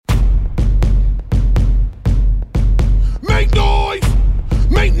make noise,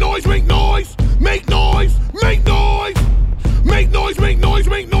 make noise, make noise, make noise, make noise, make noise, make noise,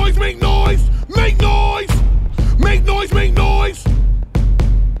 make noise, make noise, make noise, make noise, make noise,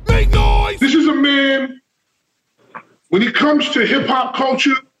 make noise. This is a man, when it comes to hip hop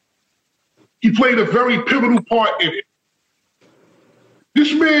culture, he played a very pivotal part in it.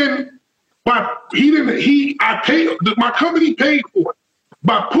 This man, my company paid for it.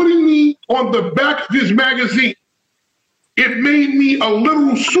 By putting me on the back of his magazine, it made me a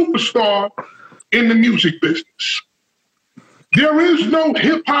literal superstar in the music business. There is no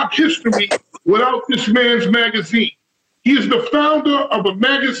hip hop history without this man's magazine. He is the founder of a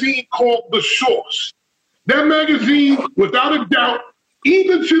magazine called The Source. That magazine, without a doubt,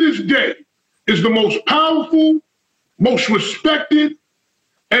 even to this day, is the most powerful, most respected,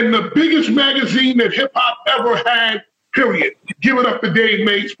 and the biggest magazine that hip hop ever had, period. Give it up to Dave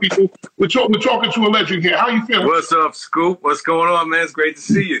Mates, people. We're talking to a legend here. How you feeling? What's up, Scoop? What's going on, man? It's great to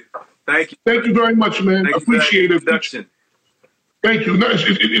see you. Thank you. Thank you very much, man. Thank Appreciate it. Thank you. No,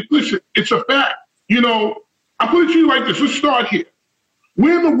 listen, it's a fact. You know, I put it to you like this. Let's start here.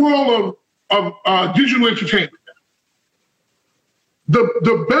 We're in the world of digital entertainment.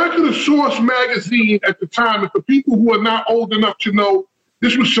 The back of The Source magazine at the time, and for people who are not old enough to know,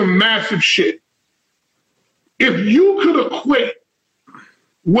 this was some massive shit. If you could equate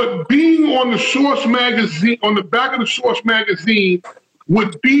what being on The Source magazine, on the back of The Source magazine,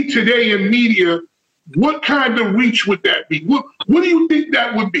 would be today in media, what kind of reach would that be? What do you think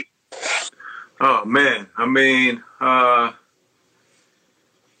that would be? Oh, man. I mean,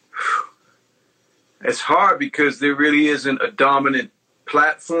 it's hard because there really isn't a dominant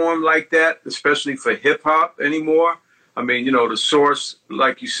platform like that, especially for hip hop anymore. I mean, you know, The Source,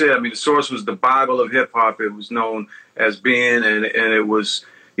 like you said, I mean, The Source was the Bible of hip hop. It was known as being, and it was,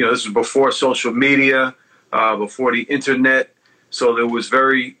 you know, this was before social media, before the internet. So there was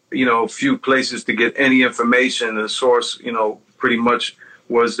very, you know, few places to get any information. The Source, you know, pretty much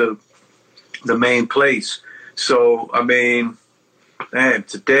was the main place. So, I mean, man,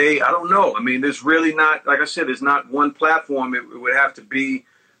 today, I don't know. I mean, there's really not, like I said, there's not one platform. It would have to be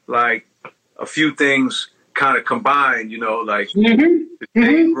like a few things kind of combined, you know, like the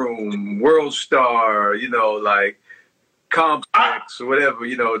Game Room, World Star, you know, like Complex or whatever,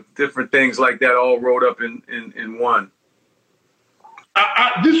 you know, different things like that all rolled up in one.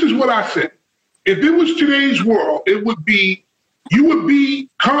 This is what I said. If it was today's world, it would be, you would be,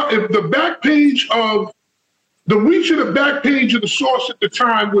 if the back page of, the reach of the back page of The Source at the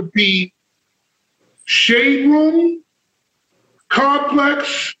time would be Shade Room,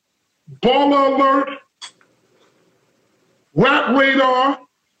 Complex, Baller Alert, Rap Radar,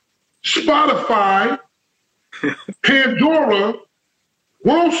 Spotify, Pandora,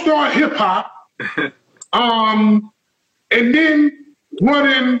 World Star Hip Hop, and then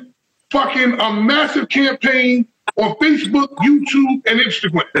running fucking a massive campaign on Facebook, YouTube, and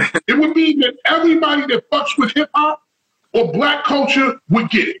Instagram. It would mean that everybody that fucks with hip hop or black culture would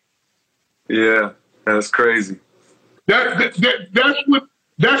get it. Yeah, that's crazy. That's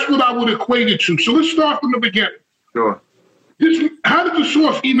what I would equate it to. So let's start from the beginning. Sure. How did The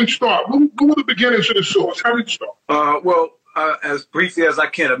Source even start? What were the beginnings of The Source? How did it start? Well, as briefly as I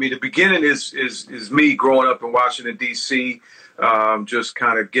can. I mean, the beginning is me growing up in Washington, D.C., just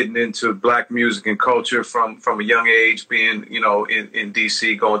kind of getting into black music and culture from a young age, being, you know, in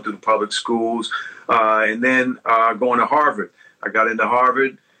D.C., going through the public schools, and then going to Harvard. I got into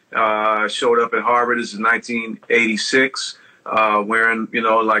Harvard, showed up at Harvard. This is 1986, wearing, you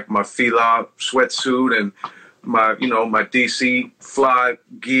know, like my Fila sweatsuit and my DC fly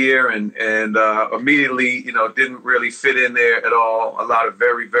gear, and immediately, you know, didn't really fit in there at all. A lot of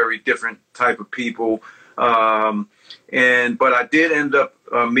very, very different type of people. But I did end up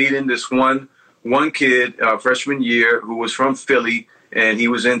meeting this one kid freshman year who was from Philly, and he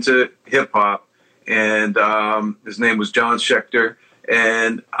was into hip hop, and his name was John Schechter,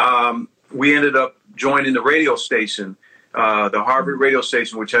 and we ended up joining the radio station, the Harvard radio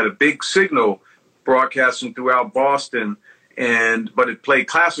station, which had a big signal broadcasting throughout Boston, but it played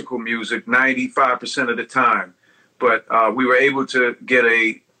classical music 95% of the time. But we were able to get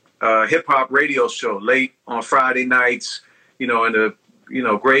a hip hop radio show late on Friday nights, you know, in the, you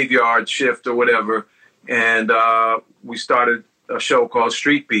know, graveyard shift or whatever. And we started a show called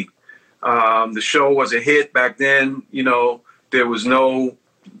Street Beat. The show was a hit back then. You know, there was no,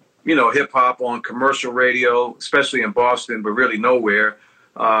 you know, hip hop on commercial radio, especially in Boston, but really nowhere.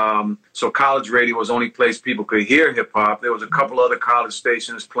 So college radio was the only place people could hear hip hop. There was a couple other college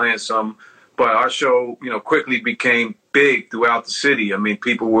stations playing some But our show, you know, quickly became big throughout the city. I mean,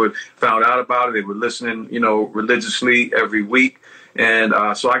 people found out about it. They were listening, you know, religiously every week. And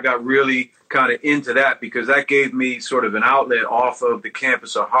so I got really kind of into that because that gave me sort of an outlet off of the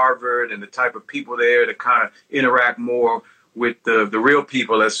campus of Harvard and the type of people there to kind of interact more with the real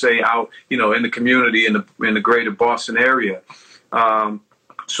people, let's say, out, you know, in the community in the greater Boston area.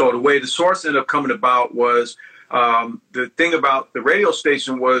 So the way the Source ended up coming about was the thing about the radio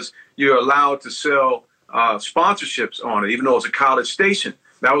station was you're allowed to sell sponsorships on it, even though it's a college station.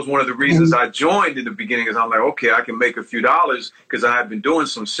 That was one of the reasons I joined in the beginning, is I'm like, okay, I can make a few dollars because I had been doing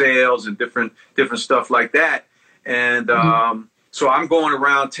some sales and different stuff like that. And so I'm going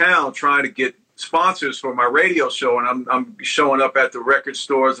around town trying to get sponsors for my radio show, and I'm showing up at the record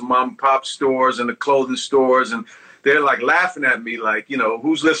stores and mom and pop stores and the clothing stores, and they're like laughing at me, like, you know,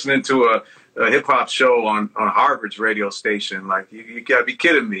 who's listening to a hip hop show on Harvard's radio station? Like, you gotta be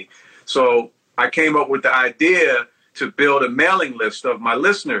kidding me. So I came up with the idea to build a mailing list of my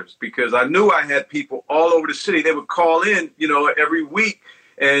listeners, because I knew I had people all over the city. They would call in, you know, every week,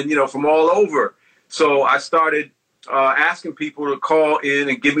 and, you know, from all over. So I started asking people to call in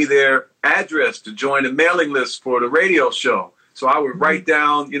and give me their address to join the mailing list for the radio show. So I would write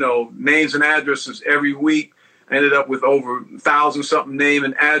down, you know, names and addresses every week. I ended up with over 1,000-something name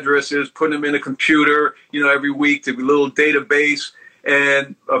and addresses, putting them in a computer, you know, every week to a little database.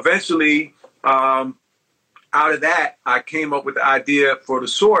 And eventually, out of that, I came up with the idea for the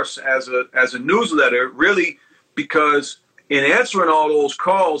Source as a newsletter, really because in answering all those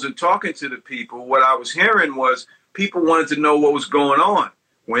calls and talking to the people, what I was hearing was people wanted to know what was going on.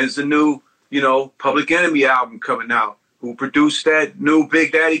 When's the new, you know, Public Enemy album coming out? Who produced that new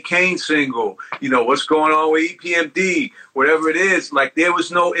Big Daddy Kane single? You know, what's going on with EPMD? Whatever it is, like, there was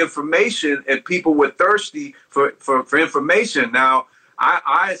no information, and people were thirsty for information. Now,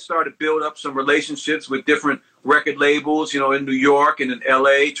 I started building up some relationships with different record labels, you know, in New York and in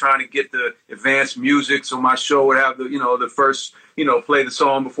LA, trying to get the advanced music so my show would have the, you know, the first, you know, play the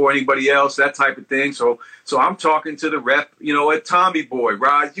song before anybody else, that type of thing. So I'm talking to the rep, you know, at Tommy Boy,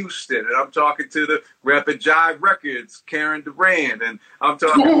 Rod Houston, and I'm talking to the rep at Jive Records, Karen Durand, and I'm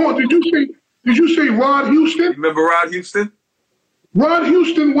talking. Hold on, did you say Rod Houston? Remember Rod Houston? Rod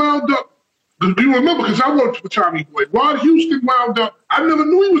Houston wound up. Do you remember? Because I worked for Tommy Boy. Rod Houston wound up. I never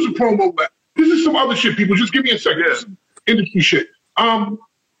knew he was a promo rep. This is some other shit, people. Just give me a second. Yeah. This is industry shit. Rod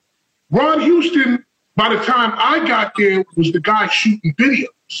Houston, by the time I got there, was the guy shooting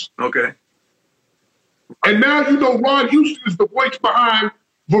videos. Okay. And now you know Rod Houston is the voice behind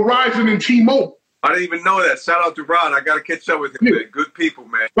Verizon and T-Mobile. I didn't even know that. Shout out to Rod. I got to catch up with him. Yeah. Good people,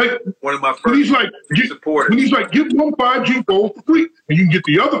 man. Like, one of my first supporters. When he's like, get one 5G phone for free, and you can get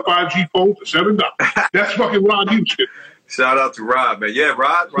the other 5G phone for $7. That's fucking Rod Houston. Shout out to Rod, man. Yeah,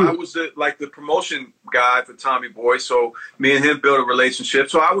 Rod was the promotion guy for Tommy Boy. So me and him built a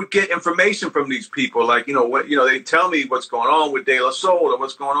relationship. So I would get information from these people, like, you know, what, you know, they tell me what's going on with De La Soul or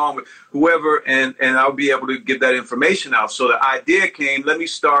what's going on with whoever, and I'll be able to give that information out. So the idea came, let me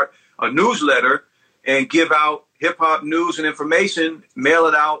start a newsletter and give out hip hop news and information, mail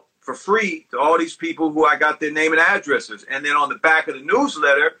it out for free to all these people who I got their name and addresses. And then on the back of the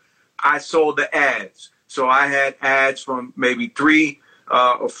newsletter, I sold the ads. So I had ads from maybe 3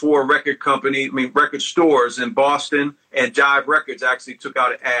 or 4 record stores in Boston, and Jive Records actually took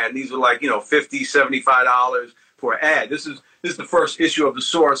out an ad. And these were like, you know, $50, $75 for an ad. This is the first issue of The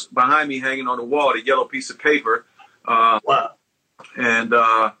Source behind me hanging on the wall, the yellow piece of paper. Wow. And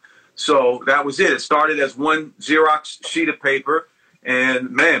so that was it. It started as one Xerox sheet of paper. And,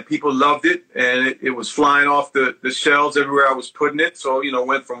 man, people loved it, and it was flying off the shelves everywhere I was putting it. So, you know,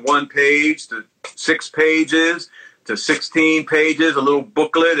 went from 1 page to 6 pages to 16 pages, a little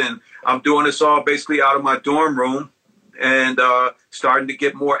booklet. And I'm doing this all basically out of my dorm room, and starting to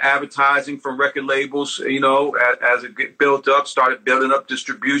get more advertising from record labels, you know, as it built up, started building up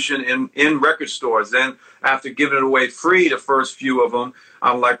distribution in record stores. Then after giving it away free, the first few of them,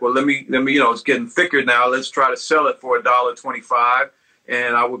 I'm like, well, let me, you know, it's getting thicker now. Let's try to sell it for $1.25.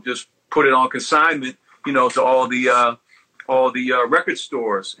 And I would just put it on consignment, you know, to all the record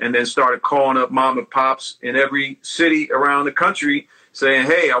stores, and then started calling up mom and pops in every city around the country saying,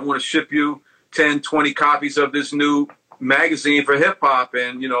 hey, I want to ship you 10, 20 copies of this new magazine for hip hop,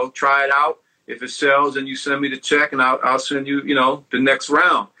 and, you know, try it out. If it sells, and you send me the check, and I'll send you, you know, the next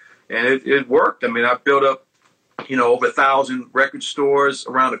round. And it worked. I mean, I built up, you know, over 1,000 record stores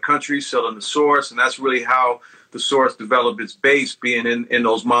around the country selling The Source, and that's really how The Source developed its base, being in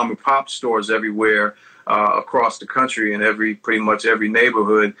those mom and pop stores everywhere across the country, in pretty much every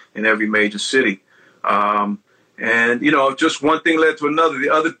neighborhood in every major city. And, you know, just one thing led to another. The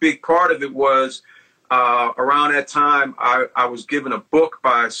other big part of it was around that time, I was given a book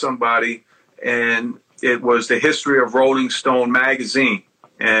by somebody, and it was the history of Rolling Stone magazine.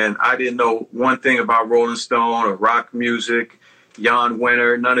 And I didn't know one thing about Rolling Stone or rock music, Jan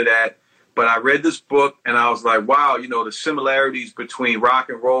Wenner, none of that. But I read this book and I was like, wow, you know, the similarities between rock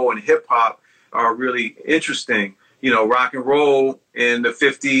and roll and hip hop are really interesting. You know, rock and roll in the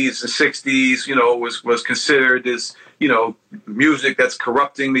 50s and 60s, you know, was considered this, you know, music that's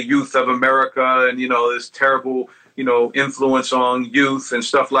corrupting the youth of America, and, you know, this terrible, you know, influence on youth and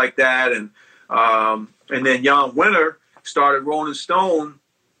stuff like that. And then Jan Wenner started Rolling Stone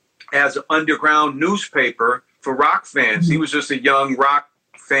as an underground newspaper for rock fans. He was just a young rock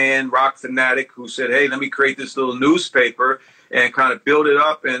fan, rock fanatic who said, hey, let me create this little newspaper and kind of build it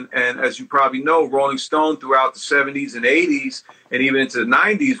up. And as you probably know, Rolling Stone throughout the 70s and 80s and even into the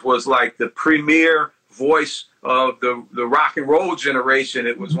 90s was like the premier voice of the rock and roll generation.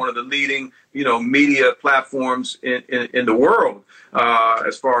 It was one of the leading, you know, media platforms in the world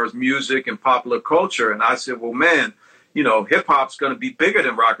as far as music and popular culture. And I said, well, man, you know, hip hop's going to be bigger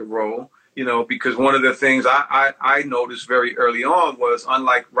than rock and roll. You know, because one of the things I noticed very early on was,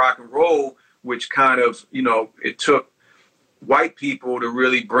 unlike rock and roll, which kind of, you know, it took white people to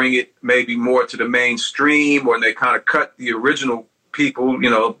really bring it maybe more to the mainstream, or they kind of cut the original people, you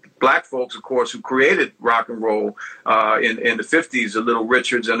know, black folks, of course, who created rock and roll in the 50s, the Little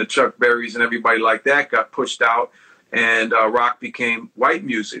Richards and the Chuck Berrys and everybody like that got pushed out, and rock became white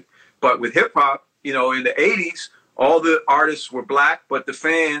music. But with hip hop, you know, in the 80s, all the artists were black, but the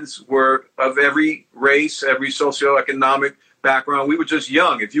fans were of every race, every socioeconomic background. We were just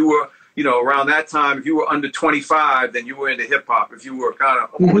young. If you were, you know, around that time, if you were under 25, then you were into hip hop. If you were kind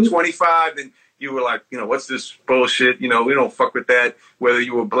of over 25, then you were like, you know, what's this bullshit? You know, we don't fuck with that. Whether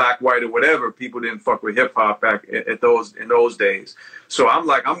you were black, white, or whatever, people didn't fuck with hip hop back in those days. So I'm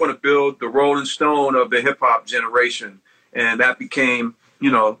like, I'm going to build the Rolling Stone of the hip hop generation, and that became, you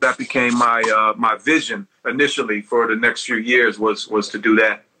know, my my vision initially for the next few years was to do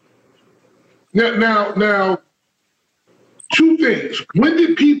that. Now, two things. When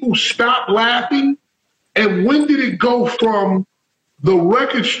did people stop laughing, and when did it go from the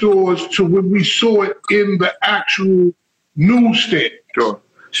record stores to when we saw it in the actual newsstand?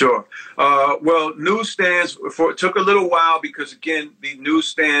 Sure. Well, newsstands took a little while because, again, the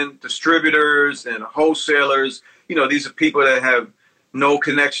newsstand distributors and wholesalers, you know, these are people that have no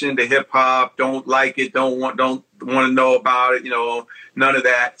connection to hip hop, don't like it, don't want to know about it, you know, none of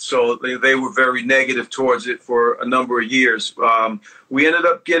that. So they were very negative towards it for a number of years. We ended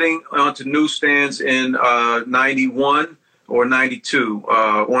up getting onto newsstands in 91 or 92.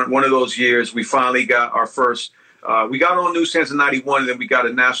 One of those years, we finally got our first. We got on newsstands in 91, and then we got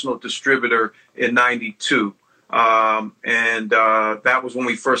a national distributor in 92. That was when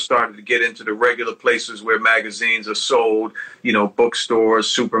we first started to get into the regular places where magazines are sold, you know, bookstores,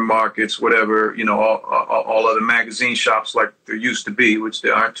 supermarkets, whatever, you know, all other magazine shops like there used to be, which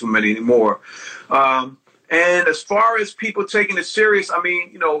there aren't too many anymore. And as far as people taking it serious, I mean,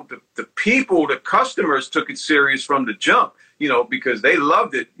 you know, the people, the customers took it serious from the jump, you know, because they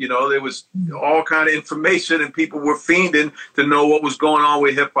loved it. You know, there was all kind of information and people were fiending to know what was going on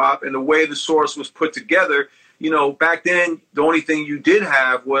with hip hop, and the way the Source was put together. You know, back then, the only thing you did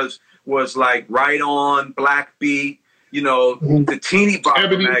have was like Right On, Black Beat, you know, the teeny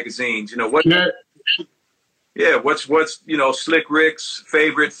bopper magazines, you know, what's, you know, Slick Rick's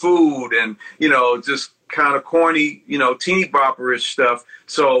favorite food, and, you know, just kind of corny, you know, teeny bopperish stuff.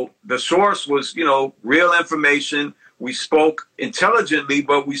 So the Source was, you know, real information. We spoke intelligently,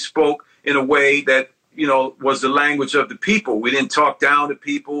 but we spoke in a way that, you know, was the language of the people. We didn't talk down to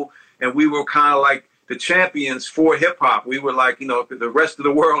people, and we were kind of like the champions for hip hop. We were like, you know, the rest of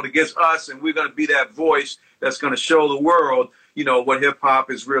the world against us, and we're going to be that voice that's going to show the world, you know, what hip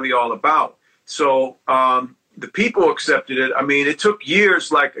hop is really all about. So the people accepted it. I mean, it took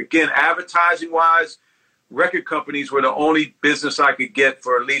years, like, again, advertising wise, record companies were the only business I could get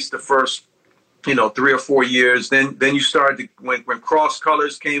for at least the first, you know, 3 or 4 years. Then you started to, when Cross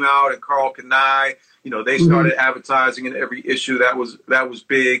Colors came out and Carl Kanai, you know, they started advertising in every issue. That was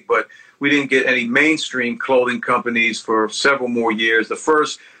big, but we didn't get any mainstream clothing companies for several more years. The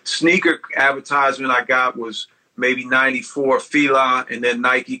first sneaker advertisement I got was maybe 94, Fila, and then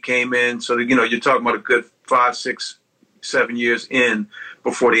Nike came in. So, you know, you're talking about a good 5, 6, 7 years in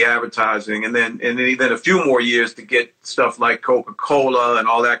before the advertising. And then a few more years to get stuff like Coca-Cola and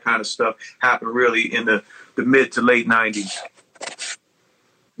all that kind of stuff happened really in the mid to late 90s.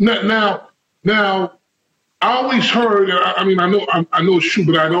 Now, I always heard, I mean, I know it's true,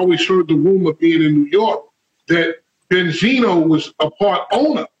 but I'd always heard the rumor being in New York that Benzino was a part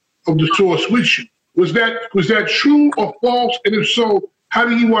owner of the Source with you. Was that true or false? And if so, how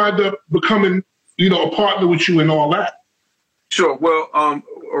did he wind up becoming, a partner with you and all that? Sure. Well,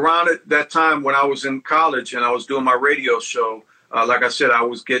 around that time when I was in college and I was doing my radio show, like I said, I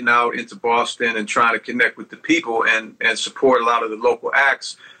was getting out into Boston and trying to connect with the people and support a lot of the local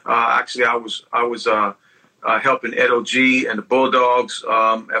acts. Actually, I was helping Ed O.G. and the Bulldogs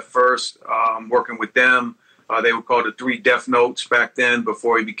at first, working with them. They were called the Three Death Notes back then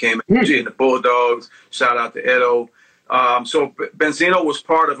before he became O.G. and the Bulldogs. Shout out to Edo. So Benzino was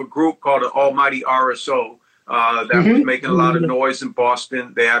part of a group called the Almighty RSO that was making a lot of noise in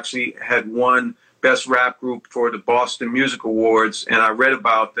Boston. They actually had won Best Rap Group for the Boston Music Awards, and I read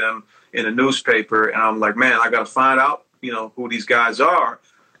about them in a newspaper, and I'm like, man, I got to find out, who these guys are.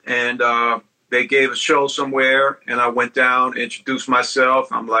 And they gave a show somewhere, and I went down, introduced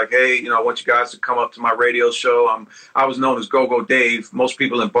myself. I'm like, hey, I want you guys to come up to my radio show. I was known as Go-Go Dave. Most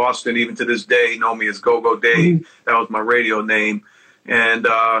people in Boston, even to this day, know me as Go-Go Dave. That was my radio name. And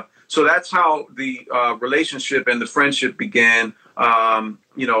so that's how the relationship and the friendship began.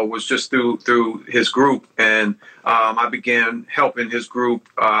 Was just through his group, and I began helping his group.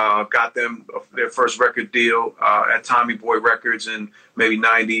 Got them their first record deal at Tommy Boy Records in maybe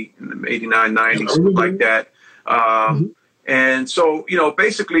 89, 90, something like that. And so,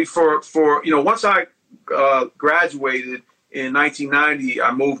 basically for once I graduated in 1990,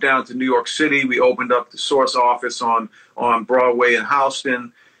 I moved down to New York City. We opened up the Source office on Broadway in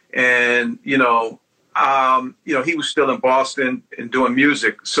Houston, and he was still in Boston and doing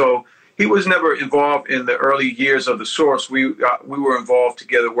music. So he was never involved in the early years of the Source. We were involved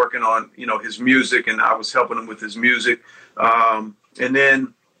together working on, his music, and I was helping him with his music. And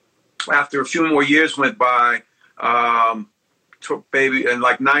then after a few more years went by, in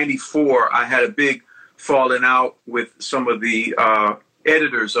like 94, I had a big falling out with some of the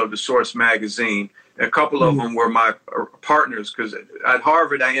editors of the Source magazine. A couple of them were my partners, because at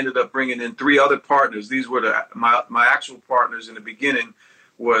Harvard, I ended up bringing in 3 other partners. These were my actual partners in the beginning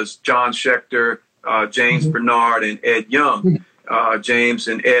was John Schechter, James Bernard, and Ed Young. James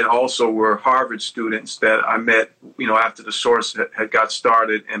and Ed also were Harvard students that I met, after the Source had got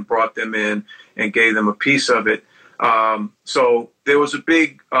started, and brought them in and gave them a piece of it. So there was a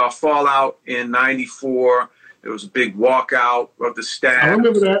big fallout in 94. There was a big walkout of the staff. I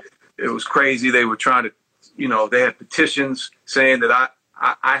remember that. It was crazy. They were trying to, they had petitions saying that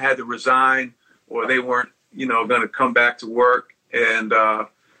I had to resign, or they weren't, going to come back to work. And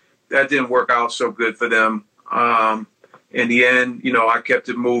that didn't work out so good for them. In the end, I kept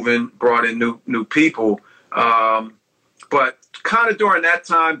it moving, brought in new people. But kind of during that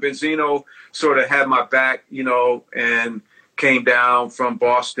time, Benzino sort of had my back, and came down from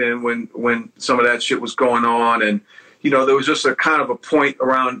Boston when some of that shit was going on. And, there was just a kind of a point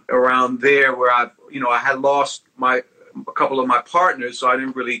around there where I had lost a couple of my partners, so I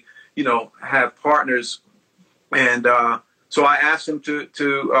didn't really, have partners. And so I asked him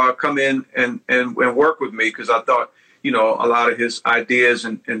to come in and work with me, because I thought, a lot of his ideas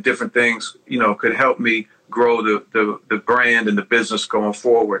and different things, could help me grow the brand and the business going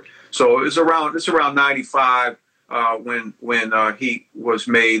forward. So it's around 95 when he was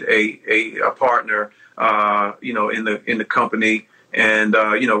made a partner. In the company, and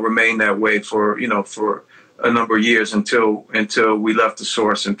remained that way for a number of years until we left the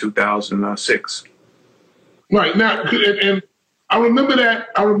Source in 2006. Right now, and I remember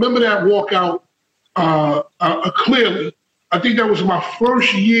that walkout clearly. I think that was my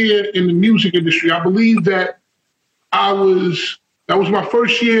first year in the music industry. I believe that was my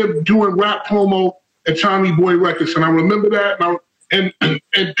first year doing rap promo at Tommy Boy Records, and I remember that. And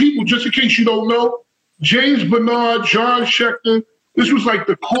people, just in case you don't know, James Bernard, John Schechter, this was like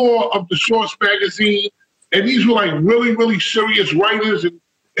the core of the Source magazine. And these were like really, really serious writers and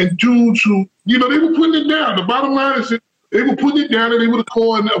dudes who, they were putting it down. The bottom line is that they were putting it down, and they were the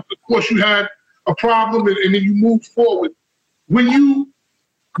core. And of course, you had a problem, and then you moved forward. When you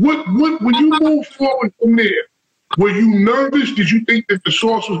moved forward from there, were you nervous? Did you think that the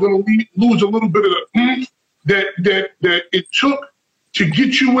Source was going to lose a little bit of the that it took to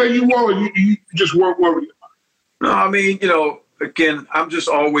get you where you are, or you just weren't worried about it? No, I mean, again, I've just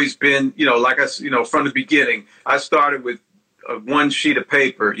always been, like from the beginning, I started with one sheet of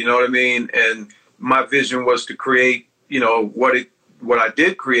paper, you know what I mean? And my vision was to create, what I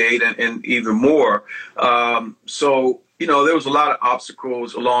did create and even more. So, there was a lot of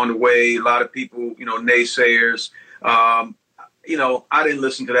obstacles along the way, a lot of people, naysayers. I didn't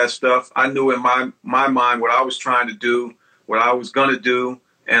listen to that stuff. I knew in my mind what I was trying to do, what I was going to do,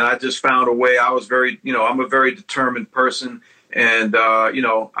 and I just found a way. I was very, I'm a very determined person, and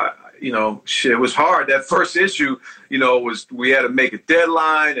shit, it was hard. That first issue, was we had to make a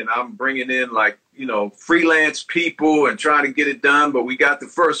deadline, and I'm bringing in like, freelance people and trying to get it done. But we got the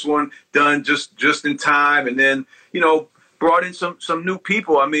first one done just in time, and then, brought in some new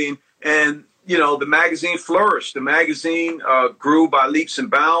people. I mean, and the magazine flourished. The magazine grew by leaps and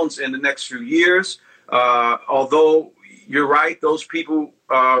bounds in the next few years. Although you're right, those people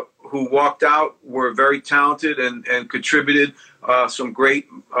who walked out were very talented and contributed some great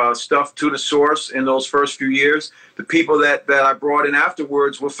stuff to the source in those first few years. The people that I brought in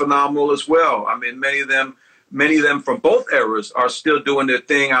afterwards were phenomenal as well. I mean, many of them from both eras are still doing their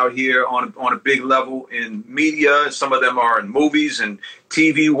thing out here on a big level in media. Some of them are in movies and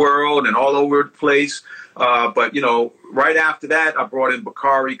TV world and all over the place. But right after that, I brought in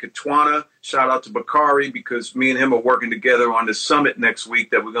Bakari Katwana. Shout out to Bakari, because me and him are working together on the summit next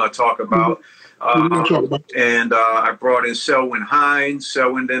week that we're going to talk about. And I brought in Selwyn Hines.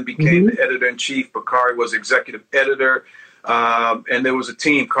 Selwyn then became the editor-in-chief. Bakari was executive editor. And there was a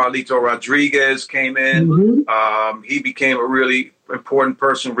team. Carlito Rodriguez came in. He became a really important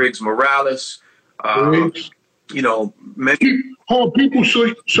person. Riggs Morales. Many people.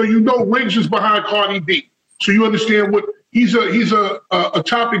 So Riggs is behind Cardi B. So you understand what he's a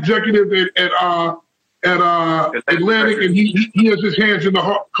top executive at Atlantic, and he has his hands in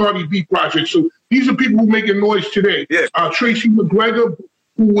the Cardi B project. So these are people who are making noise today. Yeah. Tracy McGregor,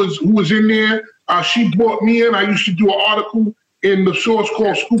 who was in there. She brought me in. I used to do an article in the source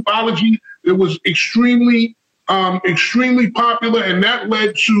called Scoopology. It was extremely popular, and that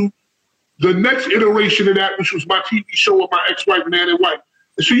led to the next iteration of that, which was my TV show with my ex-wife, Nanny White.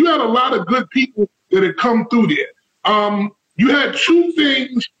 And so you had a lot of good people that had come through there. You had two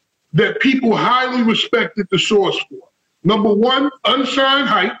things that people highly respected the source for. Number one, unsigned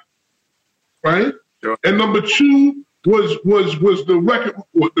hype, right? Sure. And number two was the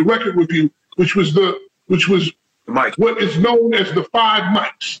record review, which was Mike. What is known as the 5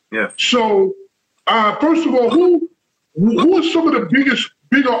 mics. Yeah. So, first of all, who are some of the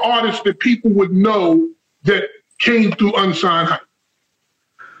bigger artists that people would know that came through unsigned hype?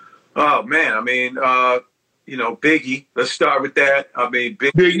 Oh man, I mean, Biggie. Let's start with that. I mean,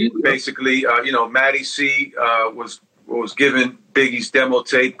 Biggie. Basically, Matty C was given Biggie's demo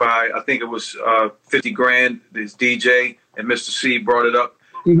tape by, I think it was $50,000. His DJ and Mr. C brought it up.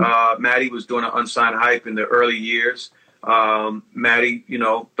 Matty was doing an unsigned hype in the early years. Matty,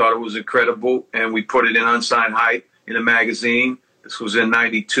 thought it was incredible, and we put it in unsigned hype in a magazine. This was in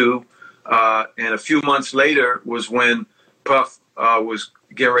 '92, and a few months later was when Puff was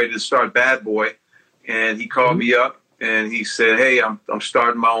getting ready to start Bad Boy, and he called me up and he said, "Hey, I'm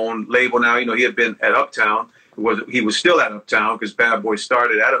starting my own label now." He had been at Uptown. He was still at Uptown because Bad Boy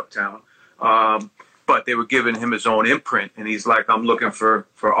started at Uptown. But they were giving him his own imprint, and he's like, "I'm looking for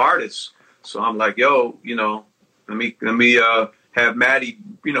artists." So I'm like, "Yo, let me have Matty,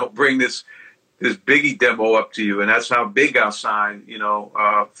 bring this Biggie demo up to you," and that's how Big got signed.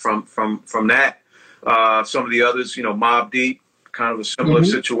 From that, some of the others, Mobb Deep, kind of a similar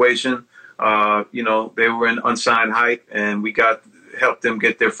situation. They were in unsigned hype, and we helped them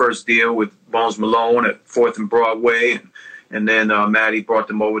get their first deal with Bones Malone at 4th and Broadway. And then Matty brought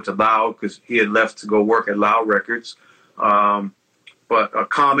them over to Loud because he had left to go work at Loud Records. But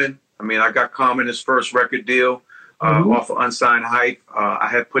Common, I got Common his first record deal off of unsigned hype. I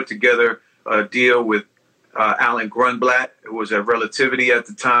had put together a deal with Alan Grunblatt, who was at Relativity at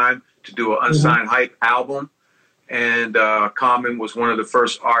the time, to do an unsigned hype album. And Common was one of the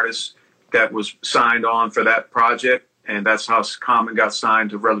first artists that was signed on for that project. And that's how Common got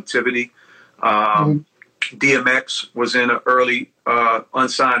signed to Relativity. DMX was in an early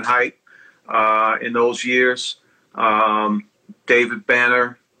unsigned hype in those years. David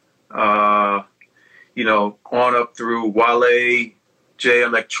Banner, on up through Wale, Jay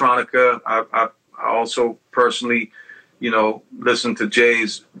Electronica. I also personally, listened to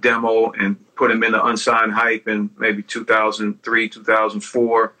Jay's demo and put him in the unsigned hype in maybe 2003,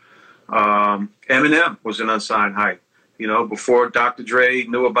 2004. Eminem was an unsigned hype. Before Dr. Dre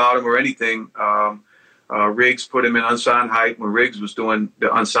knew about him or anything. Riggs put him in unsigned hype when Riggs was doing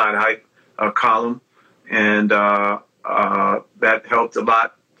the unsigned hype column, and that helped a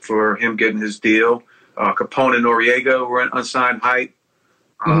lot for him getting his deal. Capone and Noriega were in unsigned hype.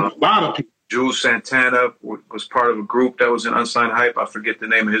 A lot of people. Jules Santana was part of a group that was in unsigned hype. I forget the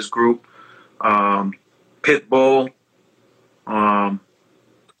name of his group. Pitbull.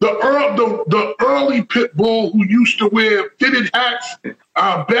 The early Pitbull who used to wear fitted hats,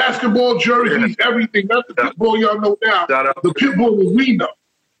 basketball jerseys, everything. That's the Pitbull y'all know now. The Pitbull that we know.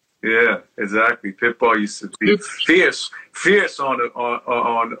 Yeah, exactly. Pitbull used to be fierce on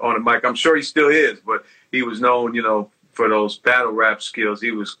the mic. I'm sure he still is, but he was known, for those battle rap skills.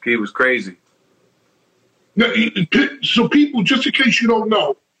 He was crazy. Now, so people, just in case you don't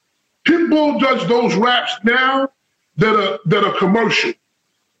know, Pitbull does those raps now that are commercial.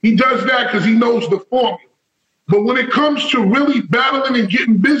 He does that because he knows the formula. But when it comes to really battling and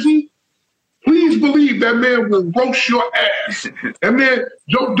getting busy, please believe that man will roast your ass. That man,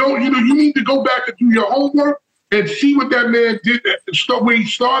 you need to go back and do your homework and see what that man did, where he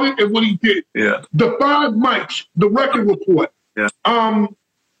started and what he did. Yeah. The 5 mics, the record report. Yeah.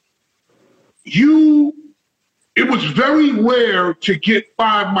 It was very rare to get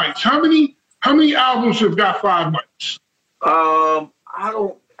 5 mics. How many albums have got 5 mics? I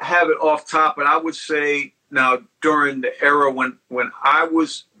don't have it off top, but I would say now during the era when I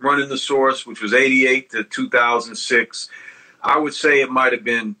was running the Source, which was 88 to 2006, I would say it might have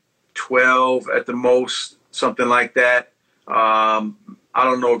been 12 at the most, something like that. I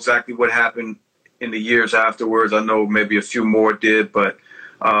don't know exactly what happened in the years afterwards. I know maybe a few more did, but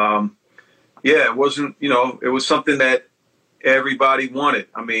yeah, it wasn't, it was something that everybody wanted.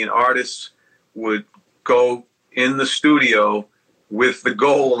 I mean, artists would go in the studio with the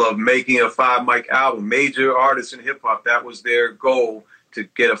goal of making a 5 mic album. Major artists in hip hop, that was their goal, to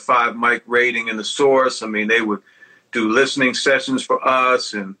get a 5 mic rating in the Source. I mean, they would do listening sessions for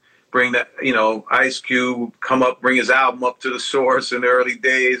us and bring that, Ice Cube would come up, bring his album up to the Source in the early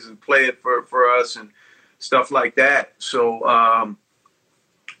days and play it for us and stuff like that. So,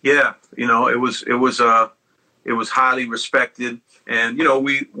 yeah, it was highly respected, and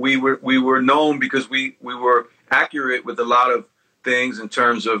we were known because we were accurate with a lot of things in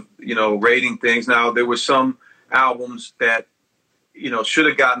terms of rating things. Now there were some albums that should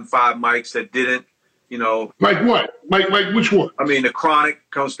have gotten 5 mics that didn't. Like what? Like which one? I mean, the Chronic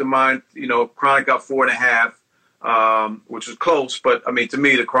comes to mind. Chronic got 4.5, which was close, but I mean, to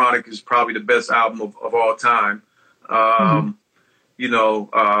me, the Chronic is probably the best album of all time. Mobb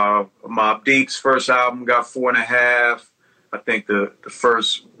Deep's first album got 4.5. I think the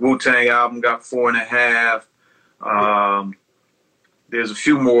first Wu-Tang album got 4.5. There's a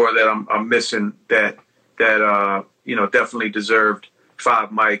few more that I'm missing that definitely deserved 5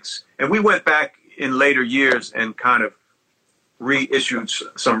 mics. And we went back in later years and kind of reissued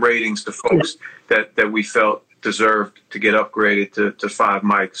some ratings to folks that we felt deserved to get upgraded to 5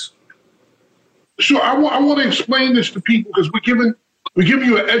 mics. So I want to explain this to people because we're giving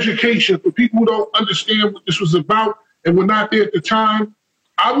you an education for people who don't understand what this was about and were not there at the time.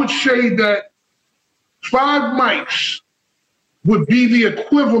 I would say that 5 mics would be the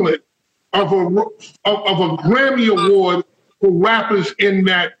equivalent of a Grammy Award for rappers in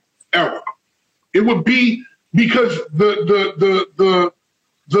that era. It would be because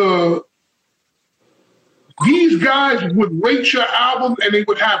these guys would rate your album and they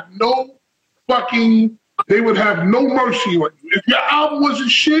would have no mercy on you. If your album wasn't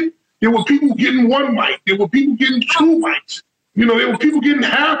shit, there were people getting 1 mic. There were people getting 2 mics. There were people getting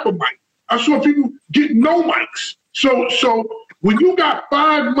half a mic. I saw people get no mics. So when you got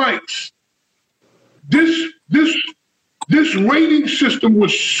 5 mics, this rating system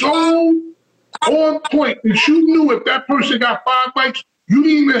was so on point that you knew if that person got 5 mics, you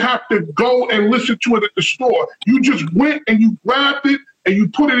didn't even have to go and listen to it at the store. You just went and you grabbed it and you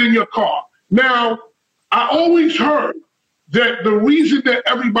put it in your car. Now, I always heard that the reason that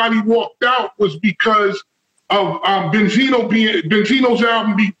everybody walked out was because of Benzino's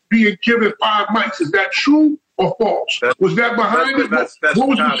album being given 5 mics. Is that true or false? Was that behind it? That's what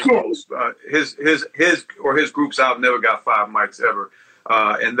was the story? His group's album never got 5 mics ever.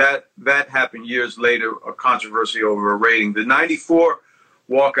 And that happened years later, a controversy over a rating. The 94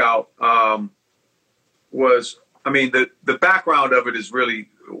 walkout was, I mean, the background of it is really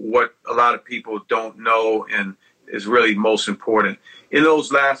what a lot of people don't know and is really most important. In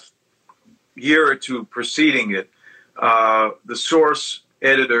those last year or two preceding it, the Source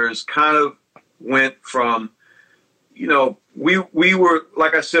editors kind of went from, we were,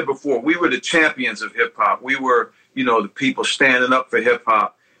 like I said before, we were the champions of hip hop. We were, the people standing up for hip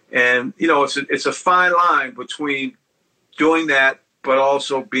hop. And, it's a fine line between doing that, but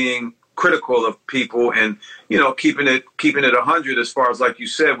also being critical of people and, keeping it 100 as far as, like you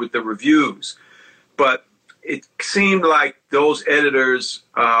said, with the reviews. But it seemed like those editors,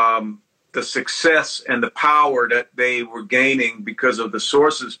 the success and the power that they were gaining because of the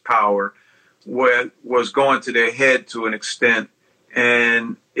Source's power was going to their head to an extent.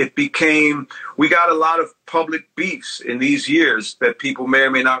 And we got a lot of public beefs in these years that people may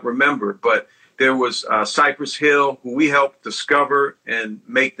or may not remember, but There was Cypress Hill, who we helped discover and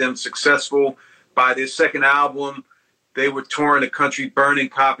make them successful. By their second album, they were touring the country, burning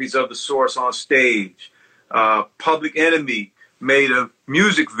copies of The Source on stage. Public Enemy made a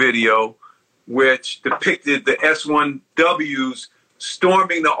music video which depicted the S1Ws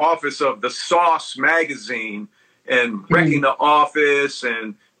storming the office of the Sauce magazine and wrecking the office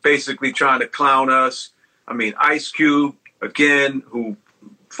and basically trying to clown us. I mean, Ice Cube, again, who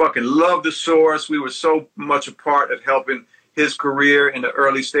fucking loved The Source. We were so much a part of helping his career in the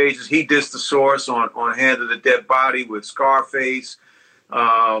early stages. He dissed The Source on Hand of the Dead Body with Scarface.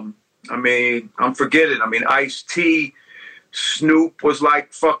 I mean, I'm forgetting. I mean, Ice-T, Snoop was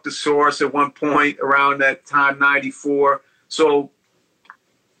like, fuck The Source at one point around that time, 94. So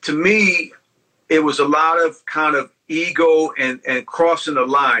to me, it was a lot of kind of ego and crossing the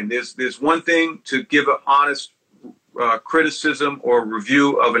line. There's one thing to give an honest criticism or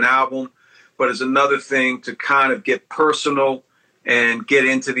review of an album, but it's another thing to kind of get personal and get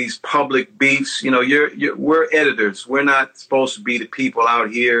into these public beefs. You know, we're editors. We're not supposed to be the people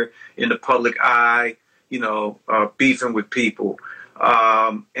out here in the public eye, you know, beefing with people.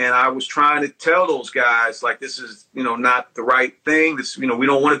 And I was trying to tell those guys, like, this is, you know, not the right thing. This, you know, we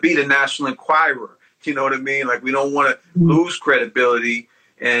don't want to be the National Enquirer. You know what I mean? Like, we don't want to lose credibility.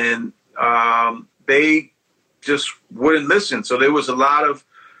 And they just wouldn't listen. So there was a lot of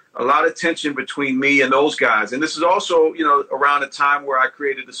tension between me and those guys. And this is also, you know, around the time where I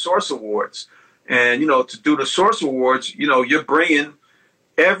created the Source Awards. And, you know, to do the Source Awards, you know, you're bringing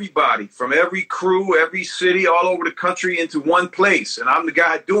everybody from every crew, every city, all over the country into one place. And I'm the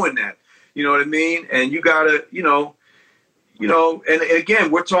guy doing that. You know what I mean? And you got to, you know, and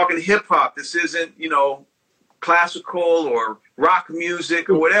again, we're talking hip hop. This isn't, you know, classical or rock music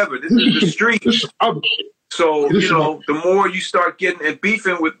or whatever. This is the street. So, you know, the more you start getting and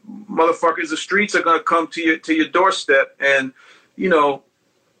beefing with motherfuckers, the streets are going to come to your doorstep. And, you know,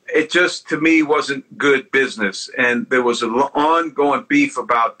 it just, to me, wasn't good business. And there was an ongoing beef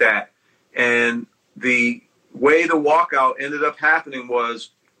about that. And the way the walkout ended up happening was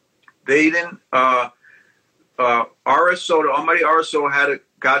they didn't, RSO, the Almighty RSO had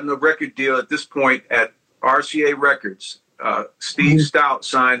gotten a record deal at this point at RCA Records. Steve Stout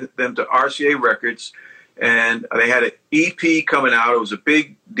signed them to RCA Records. And they had an EP coming out. It was a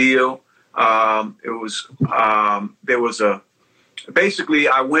big deal. Basically,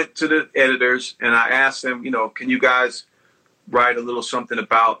 I went to the editors and I asked them, you know, can you guys write a little something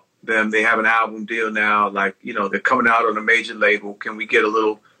about them? They have an album deal now. Like, you know, they're coming out on a major label. Can we get a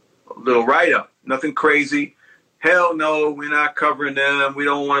little write-up? Nothing crazy. Hell no, we're not covering them. We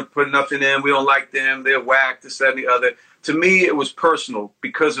don't want to put nothing in. We don't like them. They're whack, this, that, and the other. To me, it was personal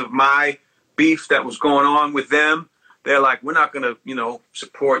because of my beef that was going on with them. They're like, we're not going to, you know,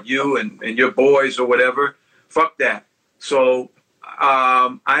 support you and your boys or whatever. Fuck that. So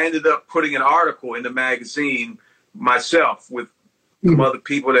I ended up putting an article in the magazine myself with some other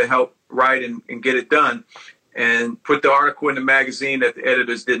people that helped write and get it done, and put the article in the magazine that the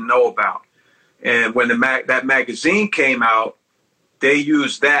editors didn't know about. And when that magazine came out, they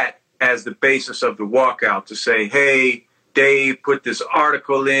used that as the basis of the walkout to say, hey, Dave put this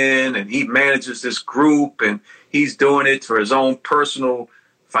article in and he manages this group and he's doing it for his own personal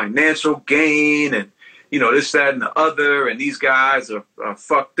financial gain and, you know, this, that, and the other. And these guys are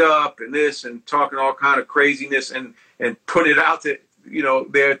fucked up and this and talking all kind of craziness and put it out to, you know,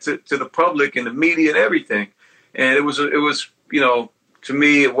 there to the public and the media and everything. And it was, you know, to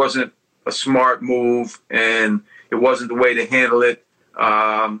me, it wasn't a smart move and it wasn't the way to handle it.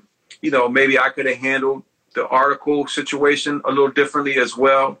 You know, maybe I could have handled the article situation a little differently as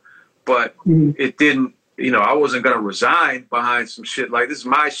well, but it didn't, you know, I wasn't going to resign behind some shit like this is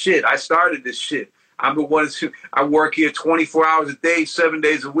my shit. I started this shit. I'm the one I work here 24 hours a day, 7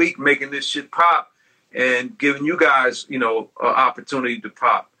 days a week, making this shit pop and giving you guys, you know, an opportunity to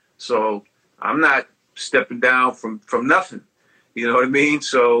pop. So I'm not stepping down from nothing. You know what I mean?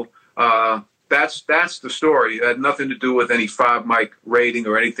 So that's the story. It had nothing to do with any 5 mic rating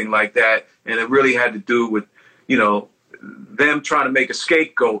or anything like that. And it really had to do with, you know, them trying to make a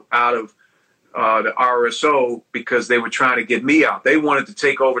scapegoat out of the RSO because they were trying to get me out. They wanted to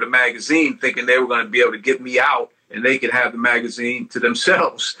take over the magazine thinking they were going to be able to get me out and they could have the magazine to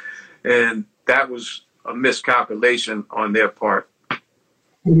themselves. And that was a miscalculation on their part.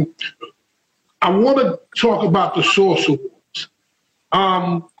 I want to talk about the Source Awards.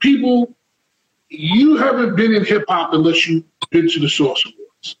 People, you haven't been in hip hop unless you've been to the Source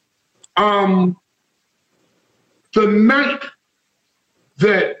Awards. The night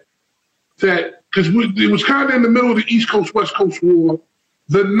that because it was kind of in the middle of the East Coast West Coast war,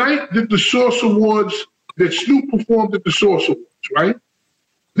 the night that the Source Awards, that Snoop performed at the Source Awards, right?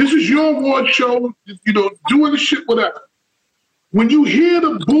 This is your award show, you know, doing the shit, whatever. When you hear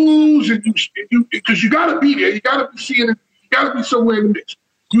the boos and you because you gotta be there, you gotta be seeing it, you gotta be somewhere in the mix.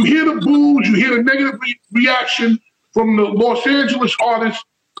 You hear the boos, you hear the negative reaction from the Los Angeles artists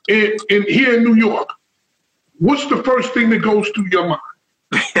in here in New York. What's the first thing that goes through your mind?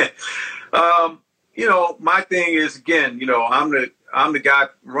 You know, my thing is, again, you know, I'm the guy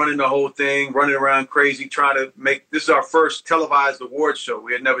running the whole thing, running around crazy, trying to make, this is our first televised award show.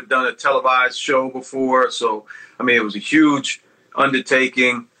 We had never done a televised show before. So, I mean, it was a huge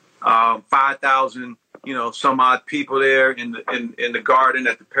undertaking, 5,000, you know, some odd people there in the garden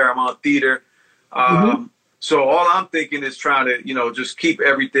at the Paramount Theater. So all I'm thinking is trying to, you know, just keep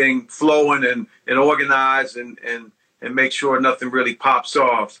everything flowing and organized and make sure nothing really pops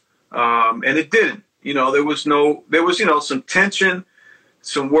off. And it didn't. You know, there was, you know, some tension,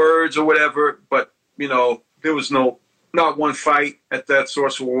 some words or whatever, but, you know, there was not one fight at that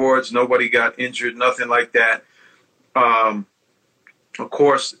Source Awards. Nobody got injured, nothing like that. Of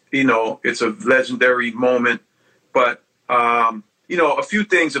course, you know, it's a legendary moment, but, you know, a few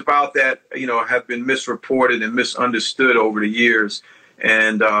things about that, you know, have been misreported and misunderstood over the years.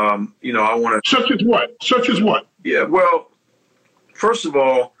 And, you know, I want to... Such as what? Such as what? Yeah, well, first of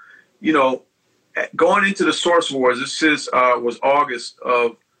all, you know, going into the Source Awards, this was August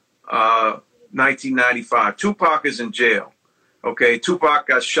of 1995. Tupac is in jail. Okay, Tupac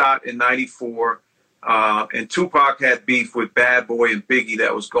got shot in '94, and Tupac had beef with Bad Boy and Biggie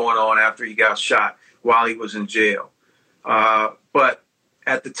that was going on after he got shot while he was in jail. But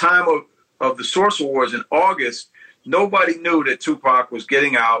at the time of the Source Awards in August, nobody knew that Tupac was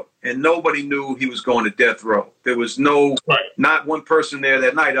getting out, and nobody knew he was going to death row. There was not one person there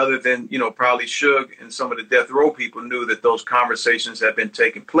that night other than, you know, probably Suge and some of the death row people knew that those conversations had been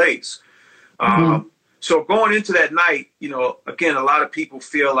taking place. So going into that night, you know, again, a lot of people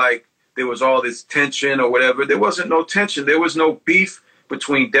feel like there was all this tension or whatever. There wasn't no tension. There was no beef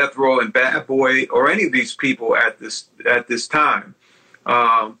between Death Row and Bad Boy or any of these people at this time.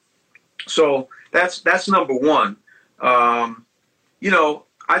 So that's number one. You know,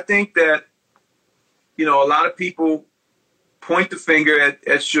 I think that, you know, a lot of people point the finger at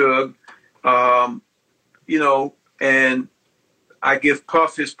Suge, you know, and I give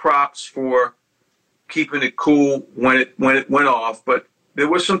Puff his props for keeping it cool when it went off. But there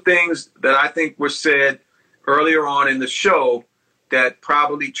were some things that I think were said earlier on in the show that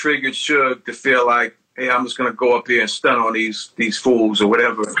probably triggered Suge to feel like, hey, I'm just going to go up here and stun on these fools or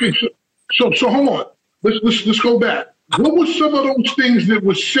whatever. Okay, so hold on. Let's go back. What were some of those things that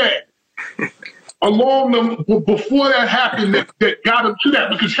were said along them before that happened that got him to that?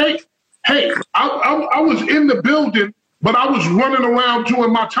 Because hey, I was in the building, but I was running around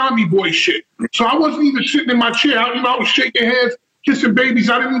doing my Tommy Boy shit. So I wasn't even sitting in my chair. I was shaking hands, kissing babies.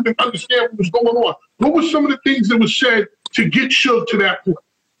 I didn't even understand what was going on. What were some of the things that were said to get Suge to that point?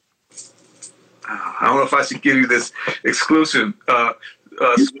 I don't know if I should give you this exclusive. I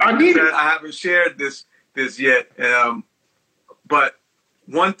need it. I haven't shared this yet. But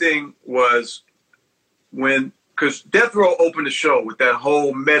one thing was because Death Row opened the show with that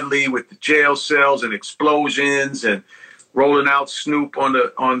whole medley with the jail cells and explosions and rolling out Snoop on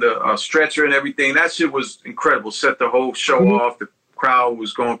the stretcher and everything. That shit was incredible. Set the whole show off. The crowd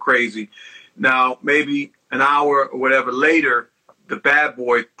was going crazy. Now, maybe an hour or whatever later, the Bad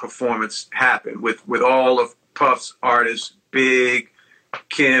Boy performance happened with all of Puff's artists, Big,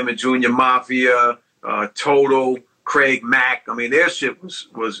 Kim and Junior Mafia, Total, Craig Mack. I mean, their shit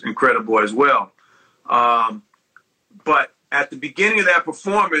was incredible as well. But at the beginning of that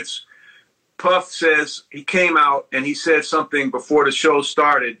performance, Puff says he came out and he said something before the show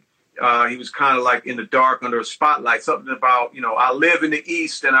started. He was kind of like in the dark under a spotlight, something about, you know, I live in the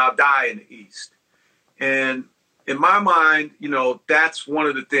East and I'll die in the East. And in my mind, you know, that's one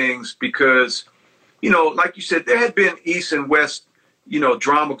of the things because, you know, like you said, there had been East and West, you know,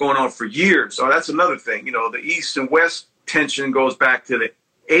 drama going on for years. So that's another thing. You know, the East and West tension goes back to the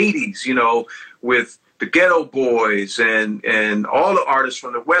 80s, you know, with the Ghetto Boys and all the artists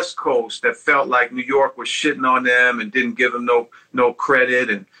from the West Coast that felt like New York was shitting on them and didn't give them no credit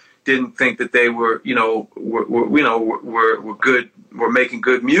and didn't think that they were, you know, were good, were making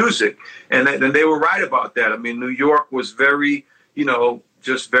good music. And they were right about that. I mean, New York was very, you know,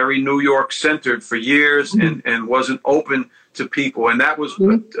 just very New York centered for years and wasn't open to people. And that was,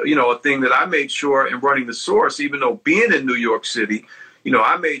 you know, a thing that I made sure in running the Source, even though being in New York City, you know,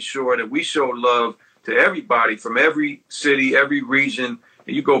 I made sure that we showed love to everybody from every city, every region.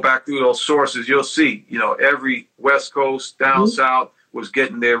 And you go back through those sources, you'll see, you know, every West Coast, down south, was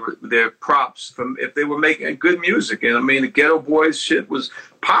getting their props from if they were making good music. And I mean, the Ghetto Boys shit was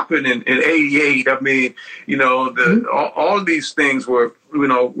popping in '88. I mean, you know, all of these things were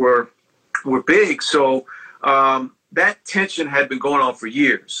big. So that tension had been going on for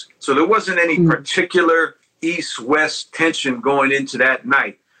years. So there wasn't any particular East-West tension going into that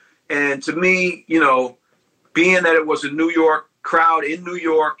night. And to me, you know, being that it was a New York crowd in New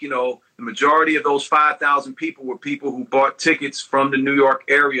York, you know, the majority of those 5,000 people were people who bought tickets from the New York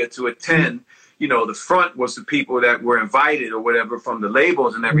area to attend. You know, the front was the people that were invited or whatever from the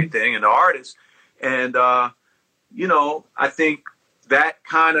labels and everything and the artists. And, you know, I think that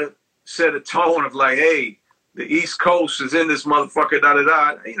kind of set a tone of like, hey, the East Coast is in this motherfucker,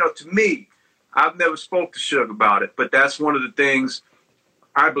 da-da-da. You know, to me, I've never spoke to Suge about it, but that's one of the things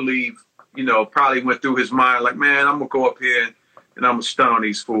I believe, you know, probably went through his mind like, man, I'm going to go up here and I'm going to stun on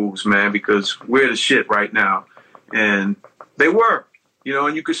these fools, man, because we're the shit right now. And they were, you know,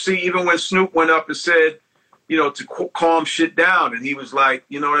 and you could see even when Snoop went up and said, you know, to calm shit down. And he was like,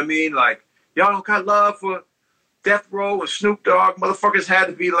 you know what I mean? Like, y'all don't got love for Death Row and Snoop Dogg. Motherfuckers had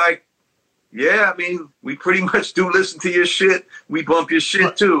to be like, yeah, I mean, we pretty much do listen to your shit. We bump your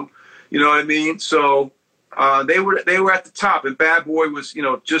shit too. You know what I mean? So they were at the top, and Bad Boy was, you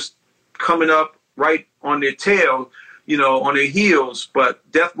know, just coming up right on their tail, you know, on their heels. But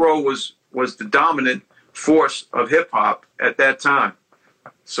Death Row was the dominant force of hip hop at that time.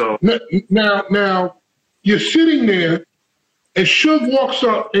 So now you're sitting there, and Suge walks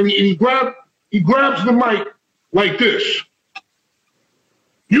up and he grabs the mic like this.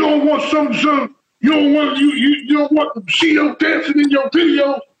 You don't want you don't want the CEO dancing in your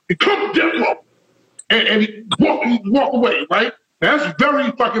video. It comes Death Row. And he walk away, right? That's very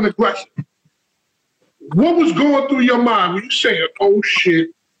fucking aggressive. What was going through your mind when you saying, oh shit,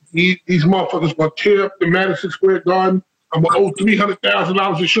 these motherfuckers gonna tear up the Madison Square Garden, I'm gonna owe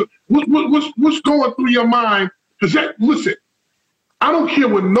 $300,000 and shit. What's going through your mind? Because listen, I don't care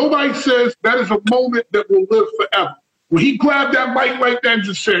what nobody says, that is a moment that will live forever. When he grabbed that mic like that and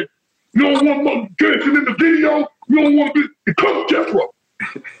just said, you don't want more dancing in the video, you don't want to be, it comes Death Row.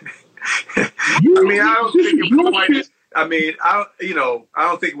 I mean, I don't think it was quite as, I mean, I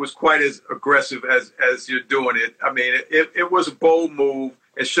don't think it was quite as aggressive as you're doing it. I mean, it was a bold move,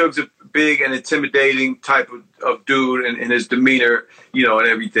 and Suge's a big and intimidating type of dude and his demeanor, you know, and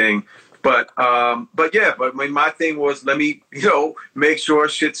everything. But I mean, my thing was, let me, you know, make sure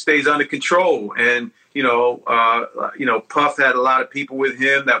shit stays under control. And, Puff had a lot of people with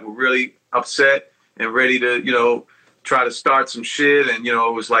him that were really upset and ready to, you know, try to start some shit. And, you know,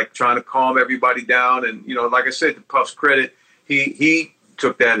 it was like trying to calm everybody down. And, you know, like I said, to Puff's credit, he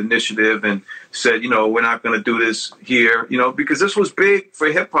took that initiative and said, you know, we're not going to do this here, you know, because this was big for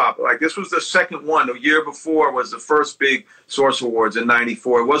hip hop. Like, this was the second one. The year before was the first big Source Awards in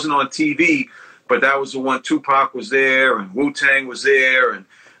 '94. It wasn't on TV, but that was the one. Tupac was there and Wu-Tang was there. And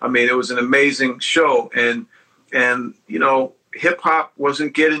I mean, it was an amazing show. And you know, hip hop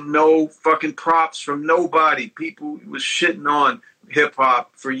wasn't getting no fucking props from nobody. People was shitting on hip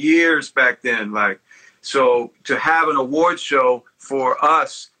hop for years back then. Like, so to have an award show for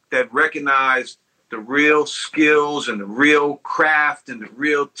us that recognized the real skills and the real craft and the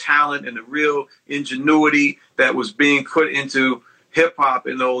real talent and the real ingenuity that was being put into hip hop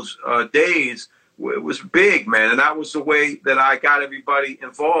in those days, it was big, man. And that was the way that I got everybody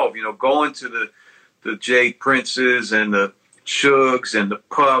involved, you know, going to the Jay Princes and the Suges and the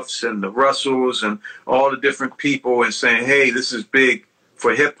Puffs and the Russells and all the different people and saying, hey, this is big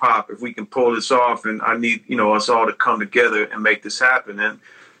for hip hop if we can pull this off, and I need, you know, us all to come together and make this happen. And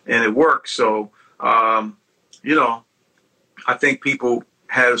it worked. So, you know, I think people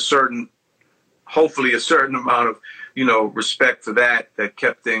had hopefully a certain amount of, you know, respect for that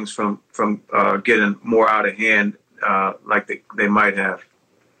kept things from getting more out of hand like they might have.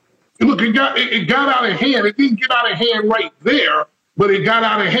 Look, it got out of hand. It didn't get out of hand right there, but it got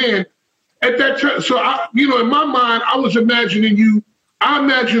out of hand at that time. So, in my mind, I was imagining you. I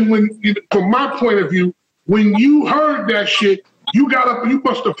imagine from my point of view, when you heard that shit, you got up, you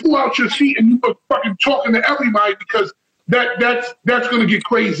must have flew out your seat and you were fucking talking to everybody, because that's going to get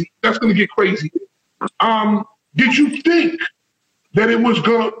crazy. That's going to get crazy. Did you think that it was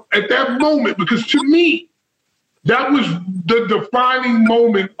going to, at that moment, because to me, that was the defining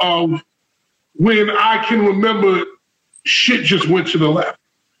moment of when I can remember shit just went to the left.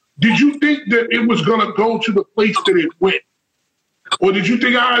 Did you think that it was going to go to the place that it went? Or did you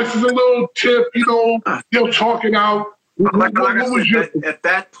think, this is a little tip, they'll talk it out? Like I said, at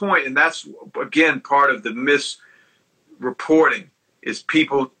that point, and that's, again, part of the misreporting, is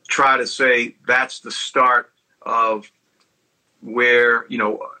people try to say that's the start of where,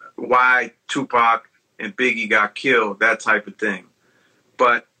 why Tupac and Biggie got killed, that type of thing.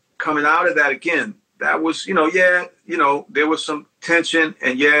 But coming out of that again, that was, there was some tension,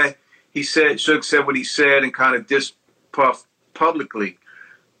 and Suge said what he said and kind of dissed Puff publicly.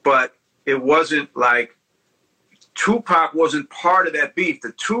 But it wasn't like Tupac wasn't part of that beef.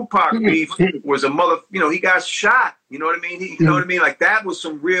 The Tupac beef was he got shot. You know what I mean? You know what I mean? Like, that was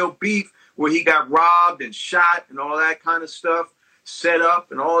some real beef where he got robbed and shot and all that kind of stuff, set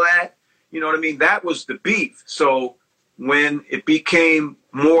up and all that. You know what I mean? That was the beef. So when it became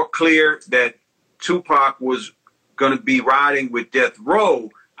more clear that Tupac was going to be riding with Death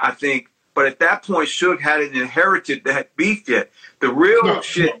Row, I think, but at that point, Suge hadn't inherited that beef yet. The real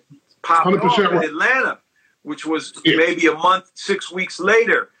shit popped off in Atlanta, which was maybe a month, 6 weeks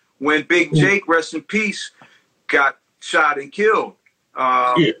later, when Big Jake, rest in peace, got shot and killed.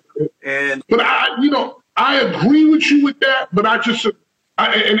 But I agree with you with that. But it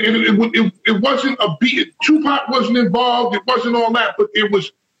wasn't a beat. Tupac wasn't involved. It wasn't all that. But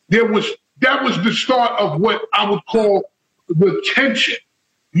that was the start of what I would call the tension.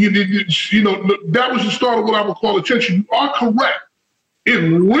 That was the start of what I would call the tension. You are correct. It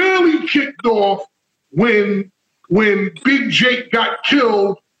really kicked off when Big Jake got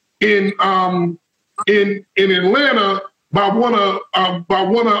killed in Atlanta by one of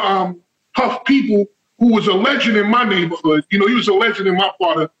Puff people who was a legend in my neighborhood. He was a legend in my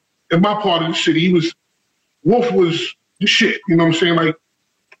part of the city. Wolf was the shit. You know what I'm saying? Like,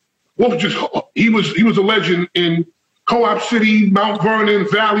 Wolf he was a legend in Co-op City, Mount Vernon,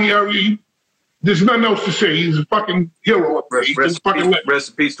 Valley area. There's nothing else to say. He's a fucking hero. Rest in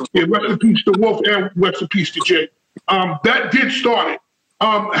peace to Wolf. Yeah, rest in peace to Wolf and rest in peace to Jay. That did start it.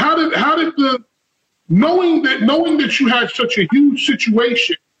 How did the knowing that you had such a huge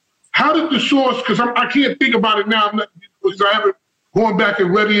situation, how did the source? Because I can't think about it now because I haven't gone back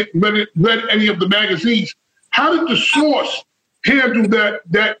and read any of the magazines. How did the source handle that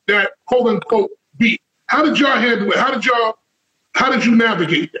quote unquote beat? How did y'all handle it? How did you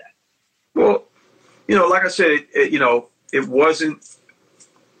navigate that? Well, like I said, it wasn't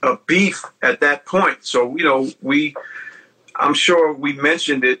a beef at that point. So, I'm sure we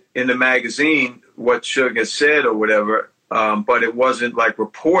mentioned it in the magazine, what Suge has said or whatever, but it wasn't like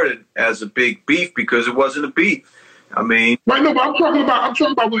reported as a big beef because it wasn't a beef. I mean, right? No, but I'm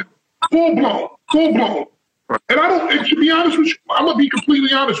talking about with full blown. Right. And to be honest with you, I'm gonna be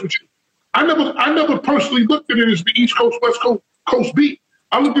completely honest with you. I never personally looked at it as the East Coast, West Coast beef.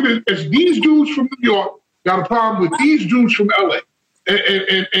 I looked at it as these dudes from New York got a problem with these dudes from LA.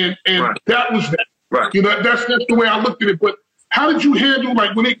 And right. That was that. Right. That's the way I looked at it. But how did you handle,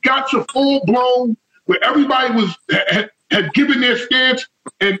 like, when it got to full blown, where everybody had given their stance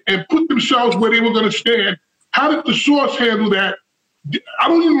and put themselves where they were going to stand? How did the source handle that? I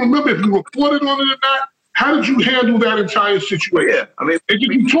don't even remember if you reported on it or not. How did you handle that entire situation? Yeah, I mean, and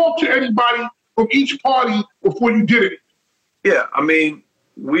did you talk to anybody from each party before you did it? Yeah, I mean,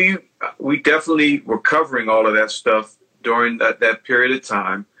 we definitely were covering all of that stuff during that period of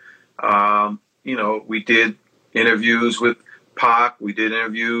time. We did interviews with Pac, we did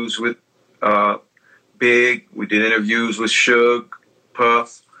interviews with Big, we did interviews with Suge,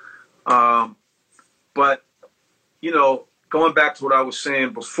 Puff. But, going back to what I was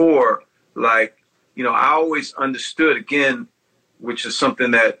saying before, like, I always understood, again, which is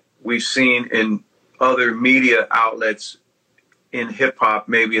something that we've seen in other media outlets in hip hop,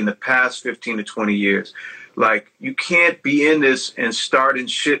 maybe in the past 15 to 20 years. Like, you can't be in this and starting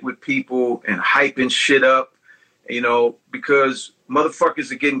shit with people and hyping shit up, because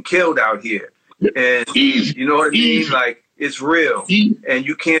motherfuckers are getting killed out here. And you know what I mean? Like, it's real. And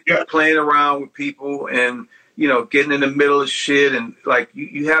you can't be playing around with people and, getting in the middle of shit. And, like,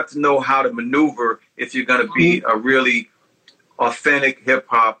 you have to know how to maneuver if you're going to be a really authentic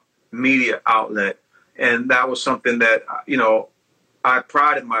hip-hop media outlet. And that was something that, I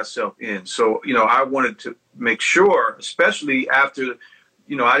prided myself in. So, I wanted to make sure, especially after,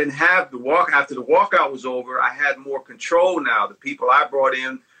 I didn't have after the walkout was over, I had more control now. The people I brought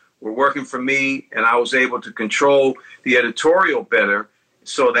in were working for me, and I was able to control the editorial better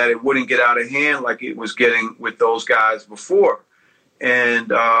so that it wouldn't get out of hand like it was getting with those guys before.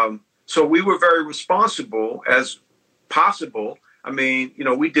 And so we were very responsible as possible. I mean,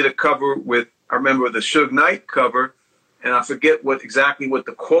 we did a cover with, I remember the Suge Knight cover, and I forget exactly what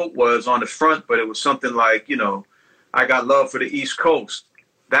the quote was on the front, but it was something like, I got love for the East Coast.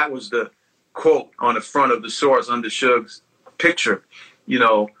 That was the quote on the front of the Source under Suge's picture.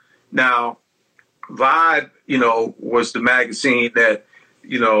 Now Vibe, was the magazine that,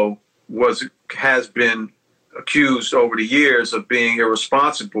 has been accused over the years of being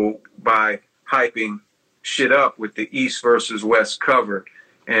irresponsible by hyping shit up with the East versus West cover.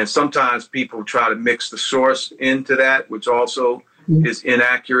 And sometimes people try to mix the source into that, which also is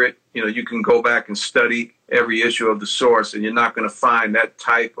inaccurate. You know, you can go back and study every issue of the source, and you're not going to find that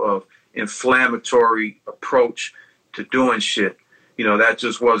type of inflammatory approach to doing shit. You know, that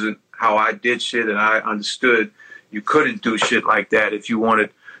just wasn't how I did shit, and I understood you couldn't do shit like that if you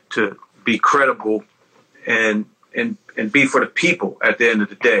wanted to be credible and be for the people at the end of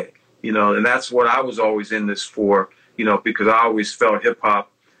the day. You know, and that's what I was always in this for, you know, because I always felt hip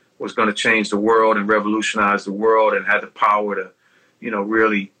hop was going to change the world and revolutionize the world and had the power to, you know,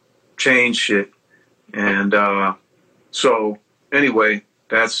 really change shit. And so anyway,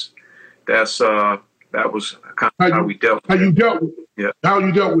 that was kind of how we dealt with it. How you dealt with it. Yeah. How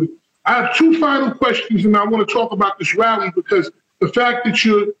you dealt with it. I have two final questions, and I want to talk about this rally because the fact that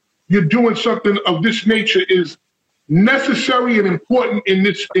you're doing something of this nature is necessary and important in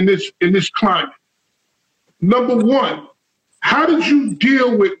this climate. Number one, how did you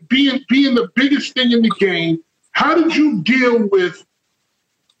deal with being the biggest thing in the game? How did you deal with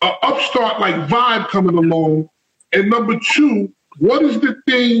an upstart like Vibe coming along? And number two, what is the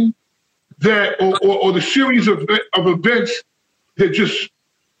thing that, or the series of events that just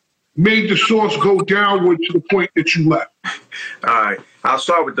made the source go downward to the point that you left? All right, I'll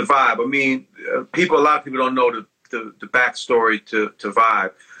start with the Vibe. I mean, a lot of people don't know the backstory to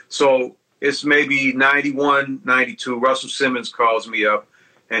Vibe. So it's maybe 91, 92. Russell Simmons calls me up,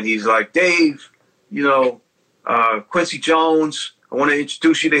 and he's like, Dave, you know, Quincy Jones, I want to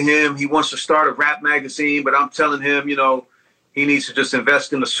introduce you to him. He wants to start a rap magazine, but I'm telling him, you know, he needs to just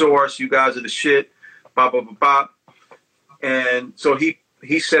invest in the source. You guys are the shit, blah, blah, blah, blah. And so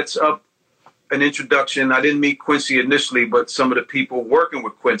he sets up an introduction. I didn't meet Quincy initially, but some of the people working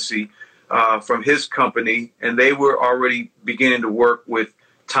with Quincy from his company, and they were already beginning to work with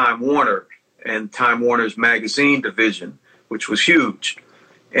Time Warner and Time Warner's magazine division, which was huge.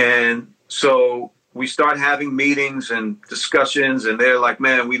 And so we start having meetings and discussions, and they're like,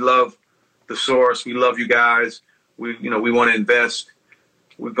 man, we love the source. We love you guys. We want to invest.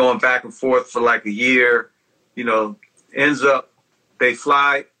 We're going back and forth for like a year, you know, ends up, they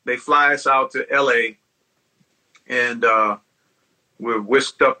fly us out to LA, and we're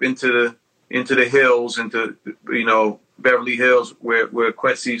whisked up into the hills, into, you know, Beverly Hills, where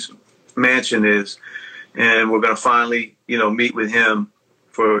Quincy's mansion is. And we're going to finally, you know, meet with him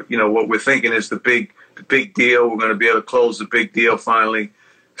for, you know, what we're thinking is the big deal. We're going to be able to close the big deal finally.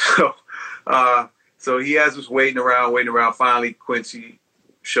 So he has us waiting around. Finally, Quincy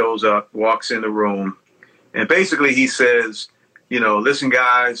shows up, walks in the room, and basically he says, you know, listen,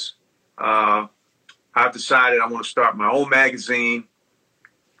 guys, I've decided I want to start my own magazine.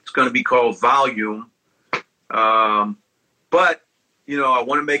 It's going to be called Volume. But, you know, I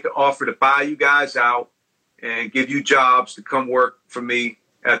want to make an offer to buy you guys out and give you jobs to come work for me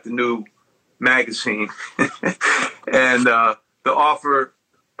at the new magazine. And the offer,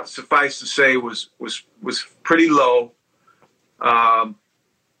 suffice to say, was pretty low.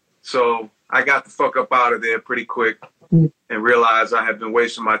 So I got the fuck up out of there pretty quick and realized I had been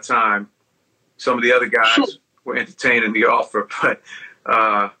wasting my time. Some of the other guys were entertaining the offer, but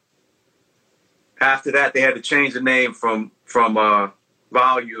after that, they had to change the name from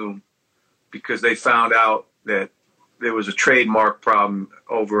Volume because they found out that there was a trademark problem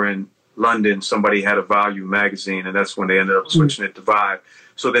over in London. Somebody had a Volume magazine, and that's when they ended up switching it to Vibe.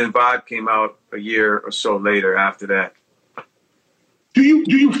 So then Vibe came out a year or so later after that. Do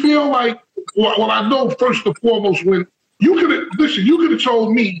you feel like, well, I know first and foremost, when you could have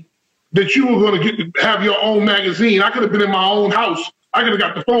told me that you were going to have your own magazine. I could have been in my own house. I could have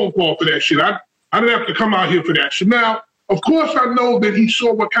got the phone call for that shit. I didn't have to come out here for that shit. Now, of course, I know that he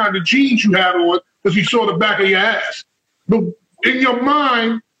saw what kind of jeans you had on because he saw the back of your ass. But in your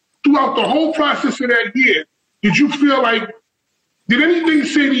mind, throughout the whole process of that year, did you feel like, did anything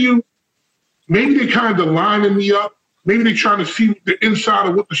say to you, maybe they kind of lining me up? Maybe they're trying to see the inside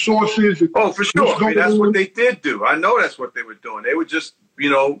of what the source is? Oh, for sure. I mean, that's what they did do. I know that's what they were doing. They were just,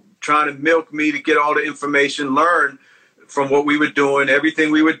 you know, trying to milk me to get all the information, learn from what we were doing,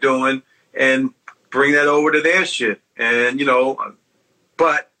 everything we were doing, and bring that over to their shit. And, you know,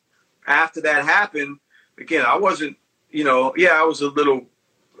 but after that happened, again, I wasn't, you know, I was a little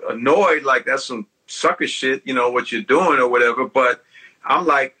annoyed, like that's some sucker shit, you know, what you're doing or whatever. But I'm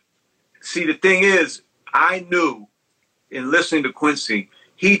like, see, the thing is, I knew in listening to Quincy,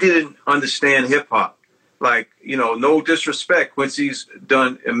 he didn't understand hip hop. Like, you know, no disrespect. Quincy's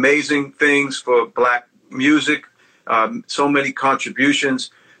done amazing things for black music, so many contributions.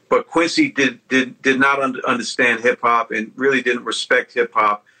 but Quincy did not understand hip hop and really didn't respect hip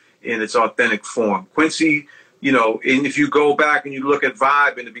hop in its authentic form. Quincy, you know, and if you go back and you look at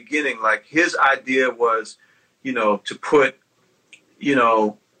Vibe in the beginning, like his idea was, you know, to put, you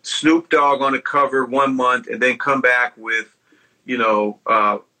know, Snoop Dogg on the cover 1 month and then come back with, you know,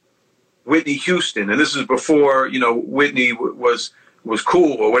 Whitney Houston. And this is before, you know, Whitney was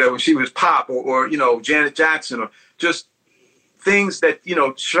cool or whatever. She was pop or, you know, Janet Jackson or just things that, you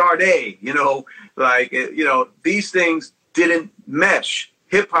know, Sade, you know, like, you know, these things didn't mesh.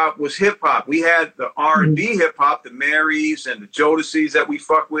 Hip hop was hip hop. We had the R&B hip hop, the Marys and the Jodeci's that we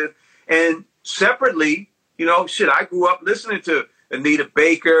fuck with. And separately, you know, shit, I grew up listening to Anita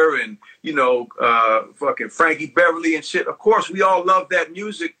Baker and, you know, fucking Frankie Beverly and shit. Of course, we all loved that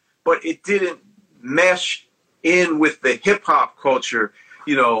music, but it didn't mesh in with the hip hop culture,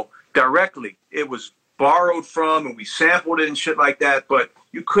 you know, directly. It was borrowed from and we sampled it and shit like that, but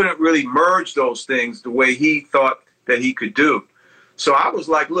you couldn't really merge those things the way he thought that he could do. So I was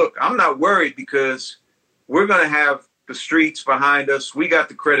like, look, I'm not worried because we're going to have the streets behind us. We got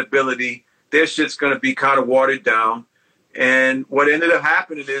the credibility. Their shit's going to be kind of watered down. And what ended up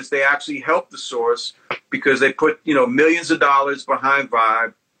happening is they actually helped the Source because they put, you know, millions of dollars behind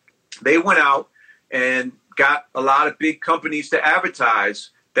Vibe. They went out and got a lot of big companies to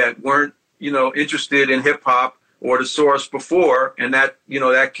advertise that weren't, you know, interested in hip hop or the Source before. And that, you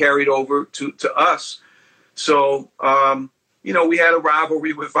know, that carried over to us. So, you know, we had a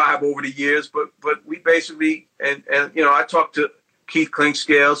rivalry with Vibe over the years, but we basically, and you know, I talked to Keith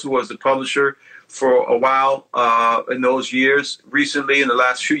Clinkscales, who was the publisher for a while in those years, recently in the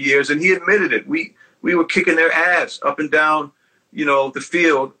last few years, and he admitted it. We were kicking their ass up and down, you know, the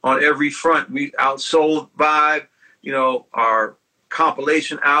field on every front. We outsold Vibe. You know, our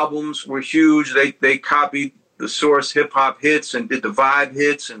compilation albums were huge. They copied the Source hip hop hits and did the Vibe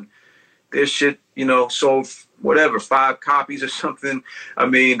hits, and their shit, you know, sold whatever, 5 copies or something. I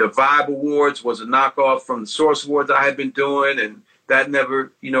mean, the Vibe Awards was a knockoff from the Source Awards I had been doing, and that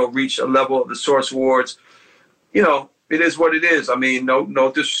never, you know, reached a level of the Source Awards. You know, it is what it is. I mean,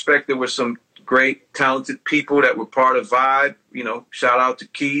 no disrespect. There were some great, talented people that were part of Vibe. You know, shout out to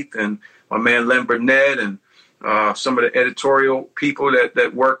Keith and my man Len Burnett and some of the editorial people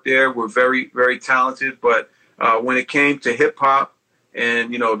that worked there were very, very talented. But when it came to hip hop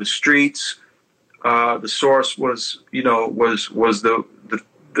and, you know, the streets, the Source was, you know, was the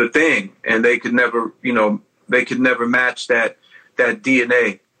thing, and they could never, you know, match that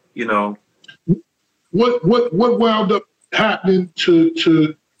DNA, you know. What wound up happening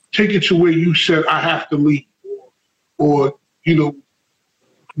to take it to where you said I have to leave, or you know,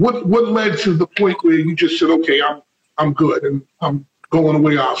 what led to the point where you just said, okay, I'm good and I'm going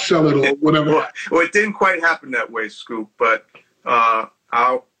away, I'll sell it or whatever? Well, it didn't quite happen that way, Scoop, but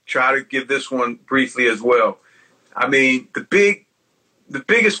I'll try to give this one briefly as well. I mean, the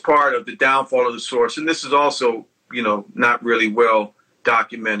biggest part of the downfall of the Source, and this is also, you know, not really well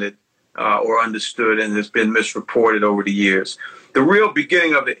documented or understood and has been misreported over the years. The real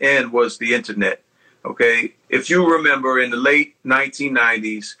beginning of the end was the internet, okay? If you remember, in the late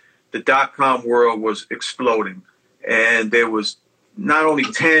 1990s, the dot-com world was exploding, and there was not only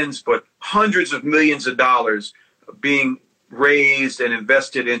tens but hundreds of millions of dollars being raised and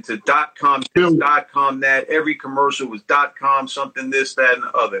invested into .com, .com net. Every commercial was .com, something, this, that, and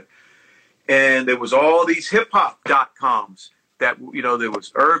the other. And there was all these hip-hop .coms that, you know, there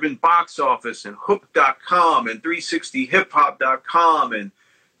was Urban Box Office and Hook.com and 360hiphop.com and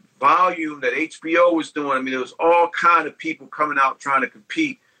Volume that HBO was doing. I mean, there was all kind of people coming out trying to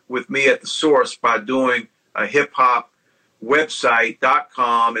compete with me at the Source by doing a hip-hop website,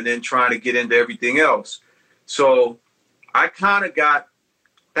 .com, and then trying to get into everything else. So I kind of got,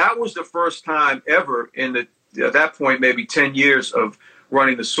 that was the first time ever in the, at that point, maybe 10 years of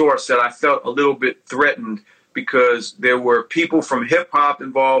running the Source, that I felt a little bit threatened, because there were people from hip hop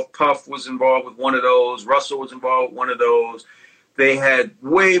involved. Puff was involved with one of those. Russell was involved with one of those. They had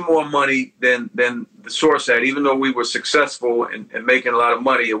way more money than the Source had. Even though we were successful and making a lot of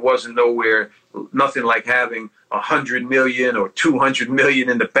money, it wasn't nothing like having 100 million or 200 million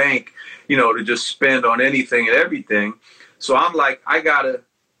in the bank, you know, to just spend on anything and everything. So I'm like, I gotta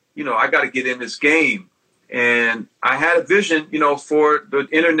get in this game. And I had a vision, you know, for the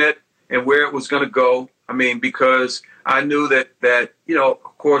internet and where it was going to go. I mean, because I knew that, you know,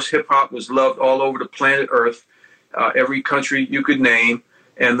 of course, hip hop was loved all over the planet Earth, every country you could name.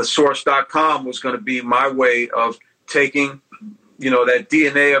 And the Source.com was going to be my way of taking, you know, that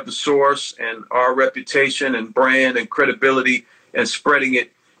DNA of the Source and our reputation and brand and credibility and spreading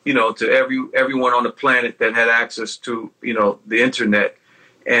it, you know, to everyone on the planet that had access to, you know, the internet.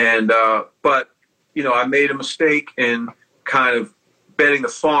 And but you know, I made a mistake in kind of betting the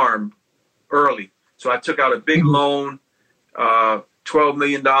farm early. So I took out a big loan, $12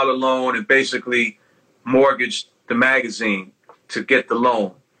 million loan, and basically mortgaged the magazine to get the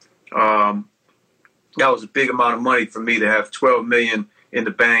loan. That was a big amount of money for me to have $12 million in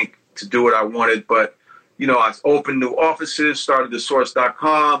the bank to do what I wanted. But, you know, I opened new offices, started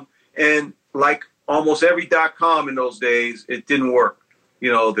thesource.com, and like almost every .com in those days, it didn't work.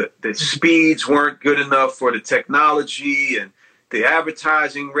 You know, the speeds weren't good enough for the technology, and the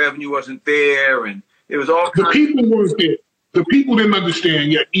advertising revenue wasn't there, and it was all the people weren't there. The people didn't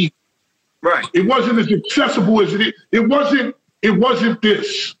understand yet either. Right. It wasn't as accessible as it is. It wasn't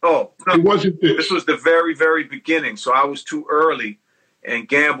this. Oh, no, it wasn't this. This was the very, very beginning. So I was too early and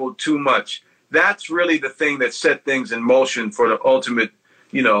gambled too much. That's really the thing that set things in motion for the ultimate,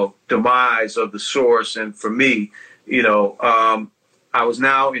 you know, demise of the Source. And for me, you know, I was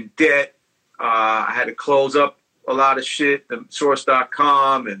now in debt. I had to close up a lot of shit, the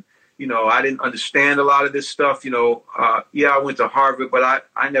source.com, and, you know, I didn't understand a lot of this stuff. You know, yeah, I went to Harvard, but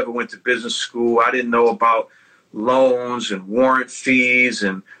I never went to business school. I didn't know about loans and warrant fees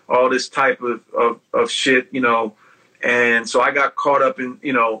and all this type of shit, you know. And so I got caught up in,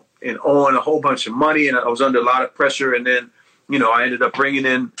 you know, in owing a whole bunch of money, and I was under a lot of pressure. And then, you know, I ended up bringing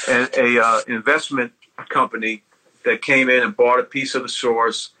in a investment company that came in and bought a piece of the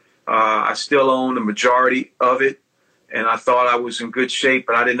Source. I still own the majority of it, and I thought I was in good shape,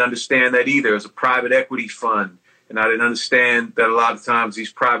 but I didn't understand that either. It's a private equity fund, and I didn't understand that a lot of times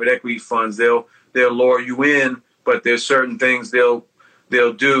these private equity funds, they'll lure you in, but there's certain things they'll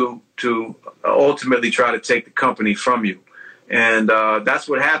do to ultimately try to take the company from you. And that's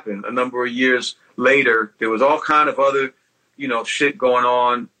what happened. A number of years later, there was all kind of other, you know, shit going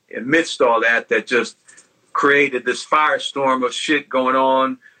on amidst all that just created this firestorm of shit going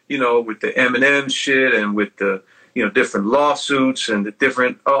on, you know, with the Eminem shit and with the, you know, different lawsuits and the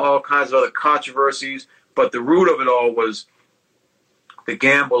different, all kinds of other controversies. But the root of it all was the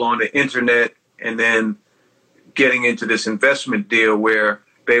gamble on the internet, and then getting into this investment deal where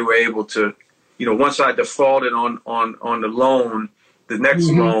they were able to, you know, once I defaulted on the loan, the next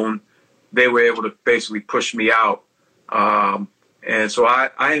loan, they were able to basically push me out. And so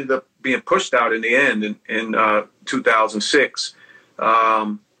I ended up being pushed out in the end in 2006.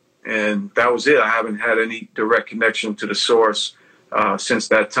 And that was it. I haven't had any direct connection to the Source since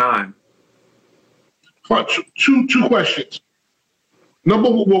that time. Two questions.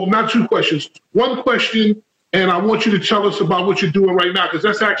 Not two questions. One question, and I want you to tell us about what you're doing right now, because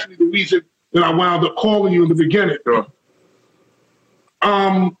that's actually the reason that I wound up calling you in the beginning. Sure.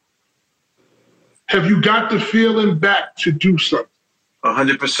 Have you got the feeling back to do something?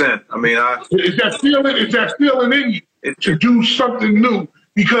 100%. I mean, is that feeling in you to do something new?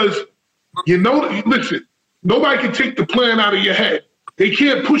 Because, you know, listen, nobody can take the plan out of your head. They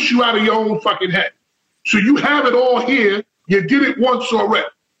can't push you out of your own fucking head. So you have it all here. You did it once already.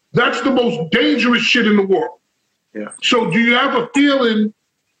 That's the most dangerous shit in the world. Yeah. So do you have a feeling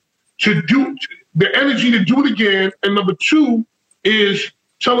to do the energy to do it again? And number two is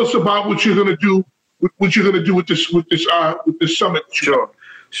tell us about what you're going to do. What you're going to do with this summit? Sure.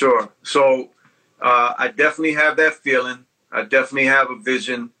 So I definitely have that feeling. I definitely have a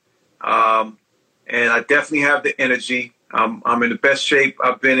vision, and I definitely have the energy. I'm in the best shape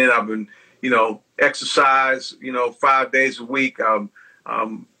I've been in. I've been, you know, exercise, you know, 5 days a week.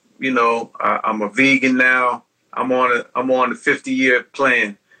 You know, I'm a vegan now. I'm on the 50-year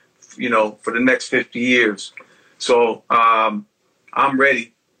plan, you know, for the next 50 years. So I'm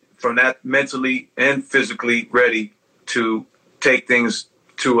ready, from that mentally and physically ready to take things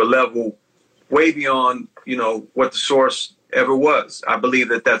to a level way beyond, you know, what the Source ever was. I believe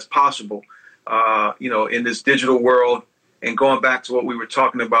that that's possible, you know, in this digital world. And going back to what we were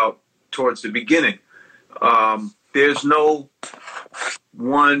talking about towards the beginning, there's no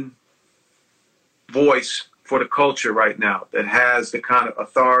one voice for the culture right now that has the kind of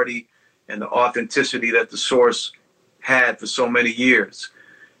authority and the authenticity that the Source had for so many years.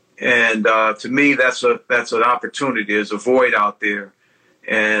 And to me, that's an opportunity. There's a void out there,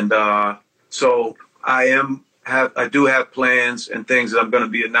 and so I do have plans and things that I'm going to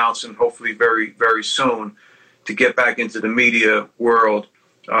be announcing, hopefully very, very soon, to get back into the media world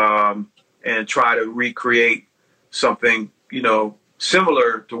and try to recreate something, you know,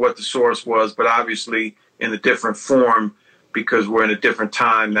 similar to what the Source was, but obviously in a different form, because we're in a different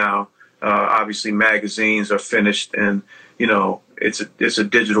time now. Obviously, magazines are finished, and you know, it's a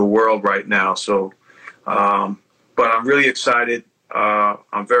digital world right now. So, but I'm really excited.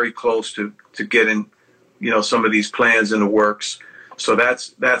 I'm very close to getting, you know, some of these plans in the works. So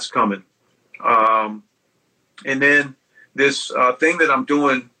that's coming. And then this thing that I'm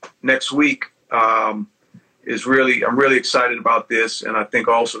doing next week is really, I'm really excited about this. And I think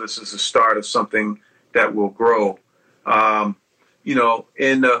also this is the start of something that will grow. You know,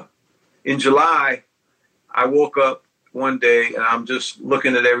 in July, I woke up one day and I'm just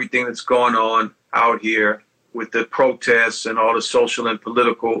looking at everything that's going on out here with the protests and all the social and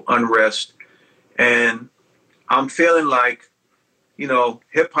political unrest. And I'm feeling like, you know,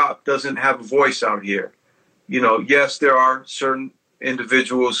 hip hop doesn't have a voice out here. You know, yes, there are certain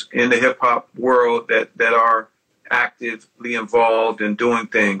individuals in the hip hop world that are actively involved in doing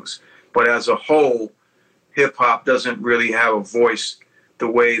things. But as a whole, hip hop doesn't really have a voice the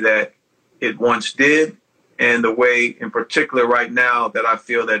way that it once did, and the way in particular right now that I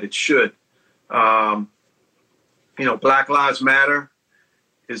feel that it should. You know, Black Lives Matter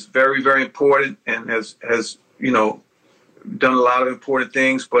is very, very important and has, you know, done a lot of important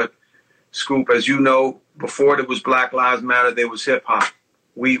things. But Scoop, as you know, before there was Black Lives Matter, there was hip hop.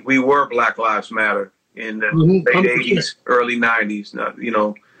 We were Black Lives Matter in the late 80s, early 90s. Now, you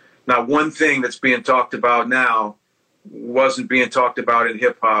know, not one thing that's being talked about now wasn't being talked about in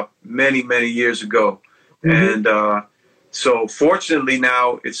hip hop many, many years ago. And so fortunately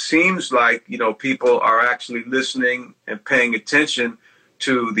now it seems like, you know, people are actually listening and paying attention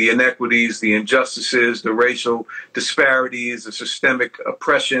to the inequities, the injustices, the racial disparities, the systemic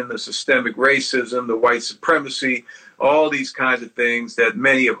oppression, the systemic racism, the white supremacy, all these kinds of things that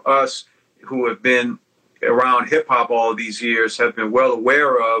many of us who have been around hip hop all these years have been well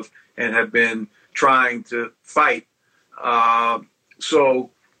aware of and have been trying to fight. So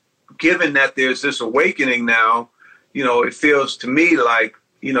given that there's this awakening now, you know, it feels to me like,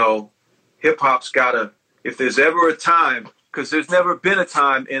 you know, hip hop's gotta, if there's ever a time, because there's never been a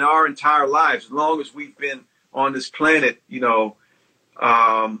time in our entire lives, as long as we've been on this planet, you know,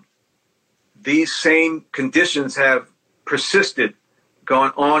 these same conditions have persisted,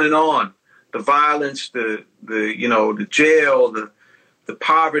 gone on and on. The violence, the you know, the jail, the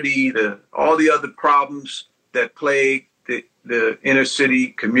poverty, all the other problems that plague the inner city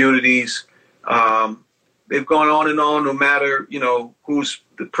communities. They've gone on and on, no matter, you know, who's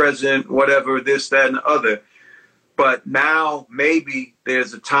the president, whatever, this, that, and the other. But now maybe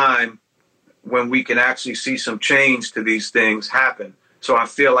there's a time when we can actually see some change to these things happen. So I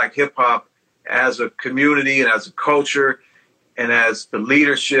feel like hip hop as a community and as a culture and as the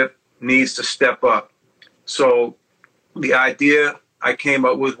leadership needs to step up. So the idea I came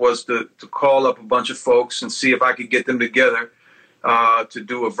up with was to call up a bunch of folks and see if I could get them together to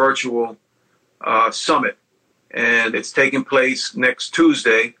do a virtual summit. And it's taking place next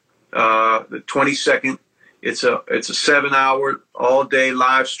Tuesday, the 22nd. It's a 7-hour all-day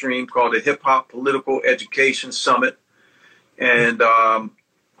live stream called the Hip Hop Political Education Summit. And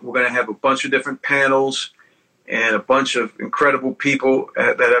we're going to have a bunch of different panels and a bunch of incredible people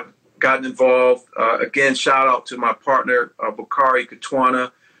that have gotten involved. Again, shout out to my partner, Bakari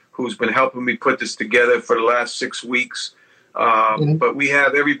Katwana, who's been helping me put this together for the last 6 weeks. But we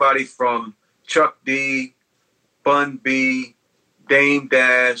have everybody from Chuck D, Bun B, Dame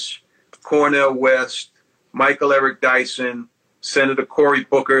Dash, Cornel West, Michael Eric Dyson, Senator Cory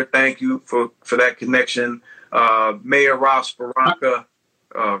Booker. Thank you for that connection. Mayor Ross Baraka.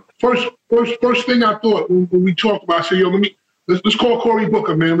 First thing I thought when we talked about, I said, yo, let's call Cory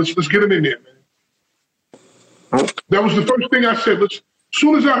Booker, man. Let's get him in there, man. That was the first thing I said. As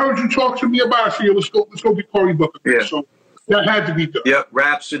soon as I heard you talk to me about it, I said, yo, let's go get Cory Booker. Yeah. So that had to be done. Yep,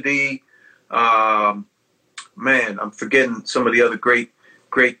 Rhapsody. Man, I'm forgetting some of the other great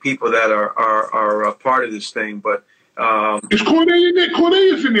people that are a part of this thing, but is Corday in there? Corday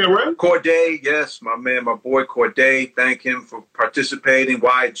is in there, right? Corday, yes, my man, my boy Corday. Thank him for participating.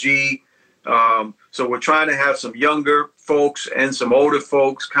 YG. So we're trying to have some younger folks and some older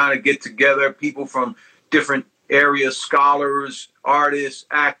folks kind of get together, people from different areas, scholars, artists,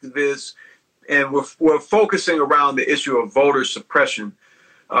 activists, and we're focusing around the issue of voter suppression.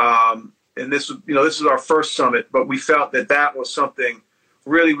 And this is our first summit, but we felt that was something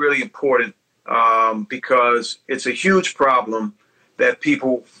really, really important because it's a huge problem that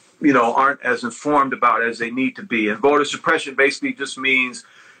people, you know, aren't as informed about as they need to be. And voter suppression basically just means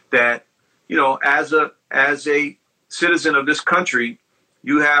that, you know, as a citizen of this country,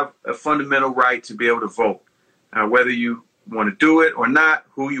 you have a fundamental right to be able to vote. Now, whether you want to do it or not,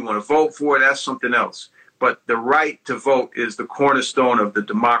 who you want to vote for, that's something else. But the right to vote is the cornerstone of the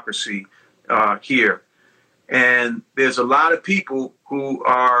democracy here. And there's a lot of people who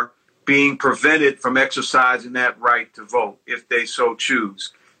are being prevented from exercising that right to vote if they so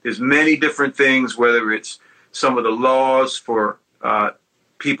choose. There's many different things, whether it's some of the laws for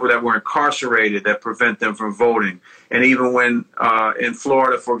people that were incarcerated that prevent them from voting. And even when in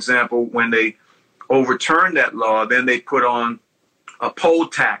Florida, for example, when they overturned that law, then they put on a poll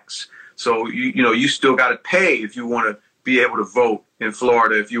tax. So, you still got to pay if you want to be able to vote in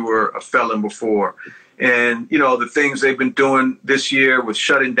Florida if you were a felon before. And, the things they've been doing this year with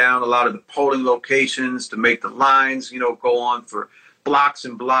shutting down a lot of the polling locations to make the lines, go on for blocks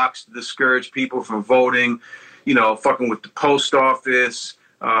and blocks to discourage people from voting, fucking with the post office,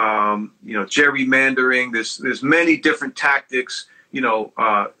 gerrymandering. There's many different tactics,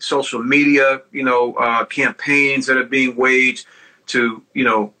 social media, campaigns that are being waged to,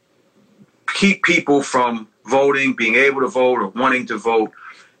 keep people from voting, being able to vote or wanting to vote.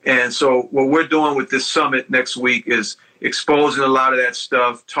 And so what we're doing with this summit next week is exposing a lot of that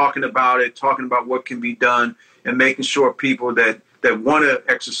stuff, talking about it, talking about what can be done, and making sure people that want to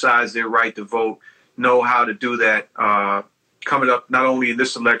exercise their right to vote know how to do that coming up, not only in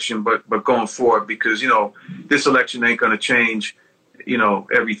this election, but going forward, because, this election ain't going to change,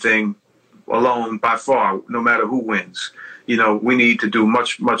 everything alone by far, no matter who wins. We need to do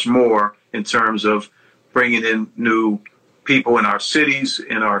much, much more in terms of bringing in new people in our cities,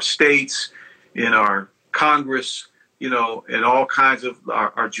 in our states, in our Congress, in all kinds of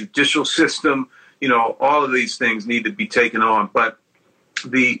our judicial system. All of these things need to be taken on. But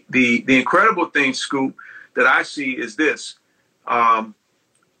the incredible thing, Scoop, that I see is this. Over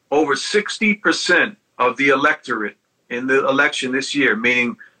 60% of the electorate in the election this year,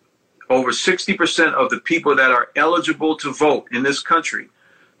 meaning over 60% of the people that are eligible to vote in this country,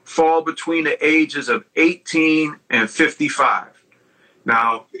 fall between the ages of 18 and 55.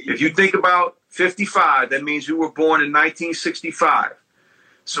 Now, if you think about 55, that means you were born in 1965.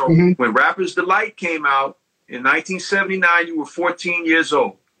 So when Rapper's Delight came out in 1979, you were 14 years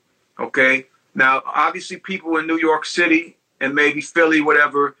old. Okay. Now, obviously, people in New York City and maybe Philly,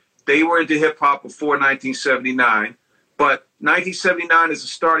 whatever, they were into hip hop before 1979. But 1979 is a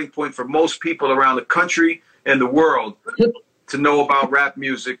starting point for most people around the country and the world to know about rap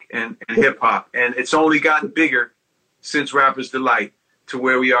music and hip hop. And it's only gotten bigger since Rapper's Delight to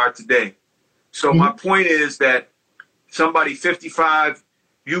where we are today. So my point is that somebody 55,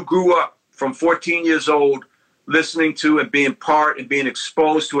 you grew up from 14 years old listening to and being part and being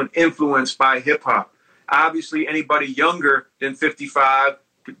exposed to and influenced by hip hop. Obviously, anybody younger than 55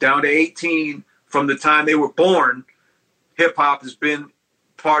 down to 18, from the time they were born, hip hop has been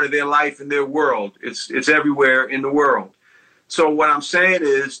part of their life and their world. It's everywhere in the world. So what I'm saying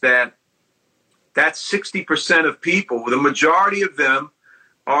is that 60% of people, the majority of them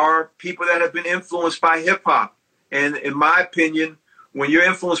are people that have been influenced by hip hop. And in my opinion, when you're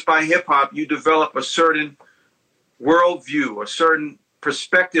influenced by hip hop, you develop a certain worldview, a certain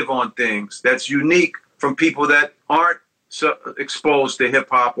perspective on things that's unique from people that aren't so exposed to hip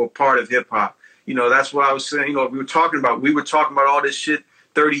hop or part of hip hop. That's what I was saying. We were talking about all this shit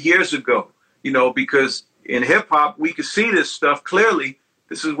 30 years ago, because in hip hop, we could see this stuff clearly.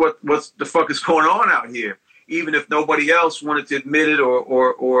 This is what the fuck is going on out here, even if nobody else wanted to admit it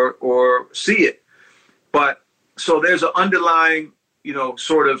or see it. But so there's an underlying,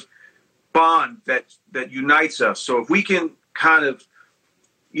 sort of bond that unites us. So if we can kind of,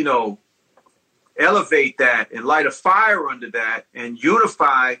 elevate that and light a fire under that and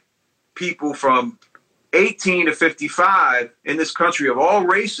unify people from 18 to 55 in this country of all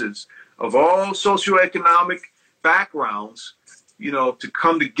races, of all socioeconomic backgrounds, to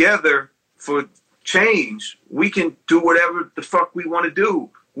come together for change, we can do whatever the fuck we want to do.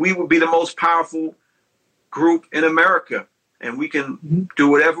 We will be the most powerful group in America, and we can do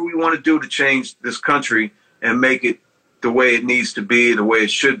whatever we want to do to change this country and make it the way it needs to be, the way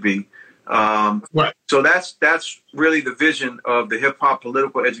it should be. Right. So that's really the vision of the Hip Hop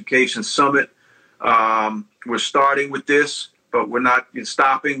Political Education Summit. We're starting with this, but we're not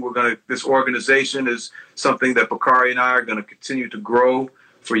stopping. This organization is something that Bakari and I are going to continue to grow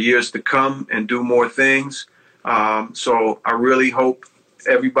for years to come and do more things. So I really hope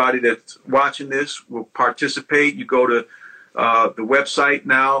everybody that's watching this will participate. You go to the website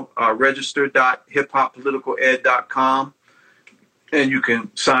now, register.hiphoppoliticaled.com, and you can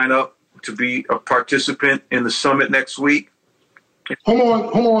sign up to be a participant in the summit next week.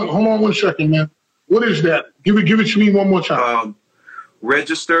 Hold on 1 second, man. What is that? Give it to me one more time.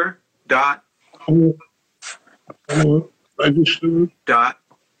 Register. Register.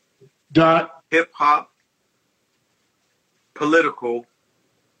 Hip hop political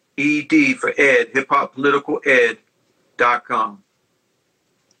ED for ed, hiphoppoliticaled.com.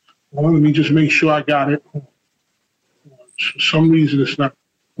 Well, let me just make sure I got it. For some reason it's not.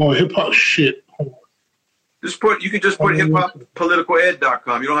 Oh, hip hop shit. Hold on. You can just put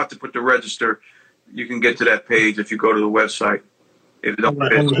hiphoppoliticaled.com. You don't have to put the register. You can get to that page if you go to the website. If it don't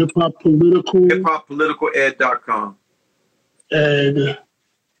right, hiphoppoliticaled.com. And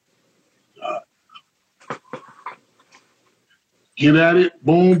get at it.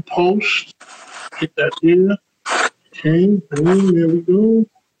 Boom. Post. Hit that here. Okay. Boom. There we go.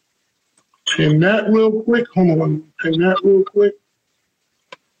 Pin that real quick. Hold on. Pin that real quick.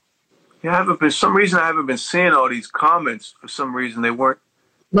 Yeah, for some reason I haven't been seeing all these comments. For some reason they weren't.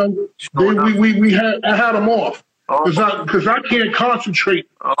 No, I had them off because I can't concentrate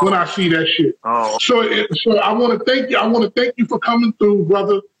when I see that shit. So I want to thank you. I want to thank you for coming through,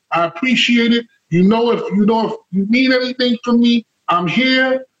 brother. I appreciate it. If you need anything from me, I'm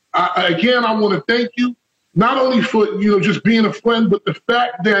here. Again, I want to thank you not only for just being a friend, but the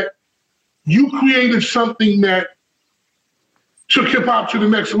fact that you created something that took hip hop to the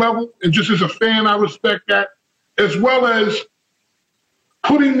next level. And just as a fan, I respect that, as well as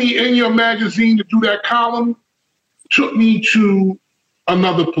putting me in your magazine to do that column took me to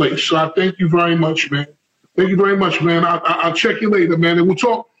another place. So I thank you very much, man. Thank you very much, man. I'll check you later, man. And we'll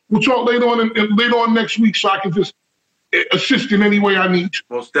talk later on next week so I can just assist in any way I need to.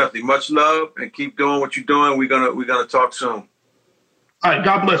 Most definitely. Much love and keep doing what you're doing. We're gonna talk soon. All right,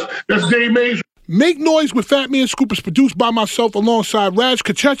 God bless. That's Dave Mays. Make Noise with Fat Man Scoop is produced by myself alongside Raj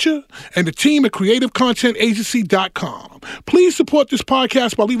Kachecha and the team at CreativeContentAgency.com. Please support this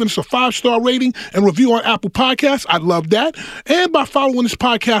podcast by leaving us a 5-star rating and review on Apple Podcasts. I'd love that. And by following this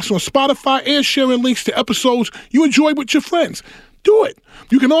podcast on Spotify and sharing links to episodes you enjoy with your friends. Do it.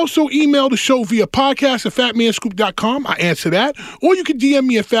 You can also email the show via podcast@fatmanscoop.com. I answer that. Or you can DM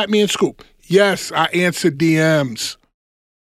me at Fat Man Scoop. Yes, I answer DMs.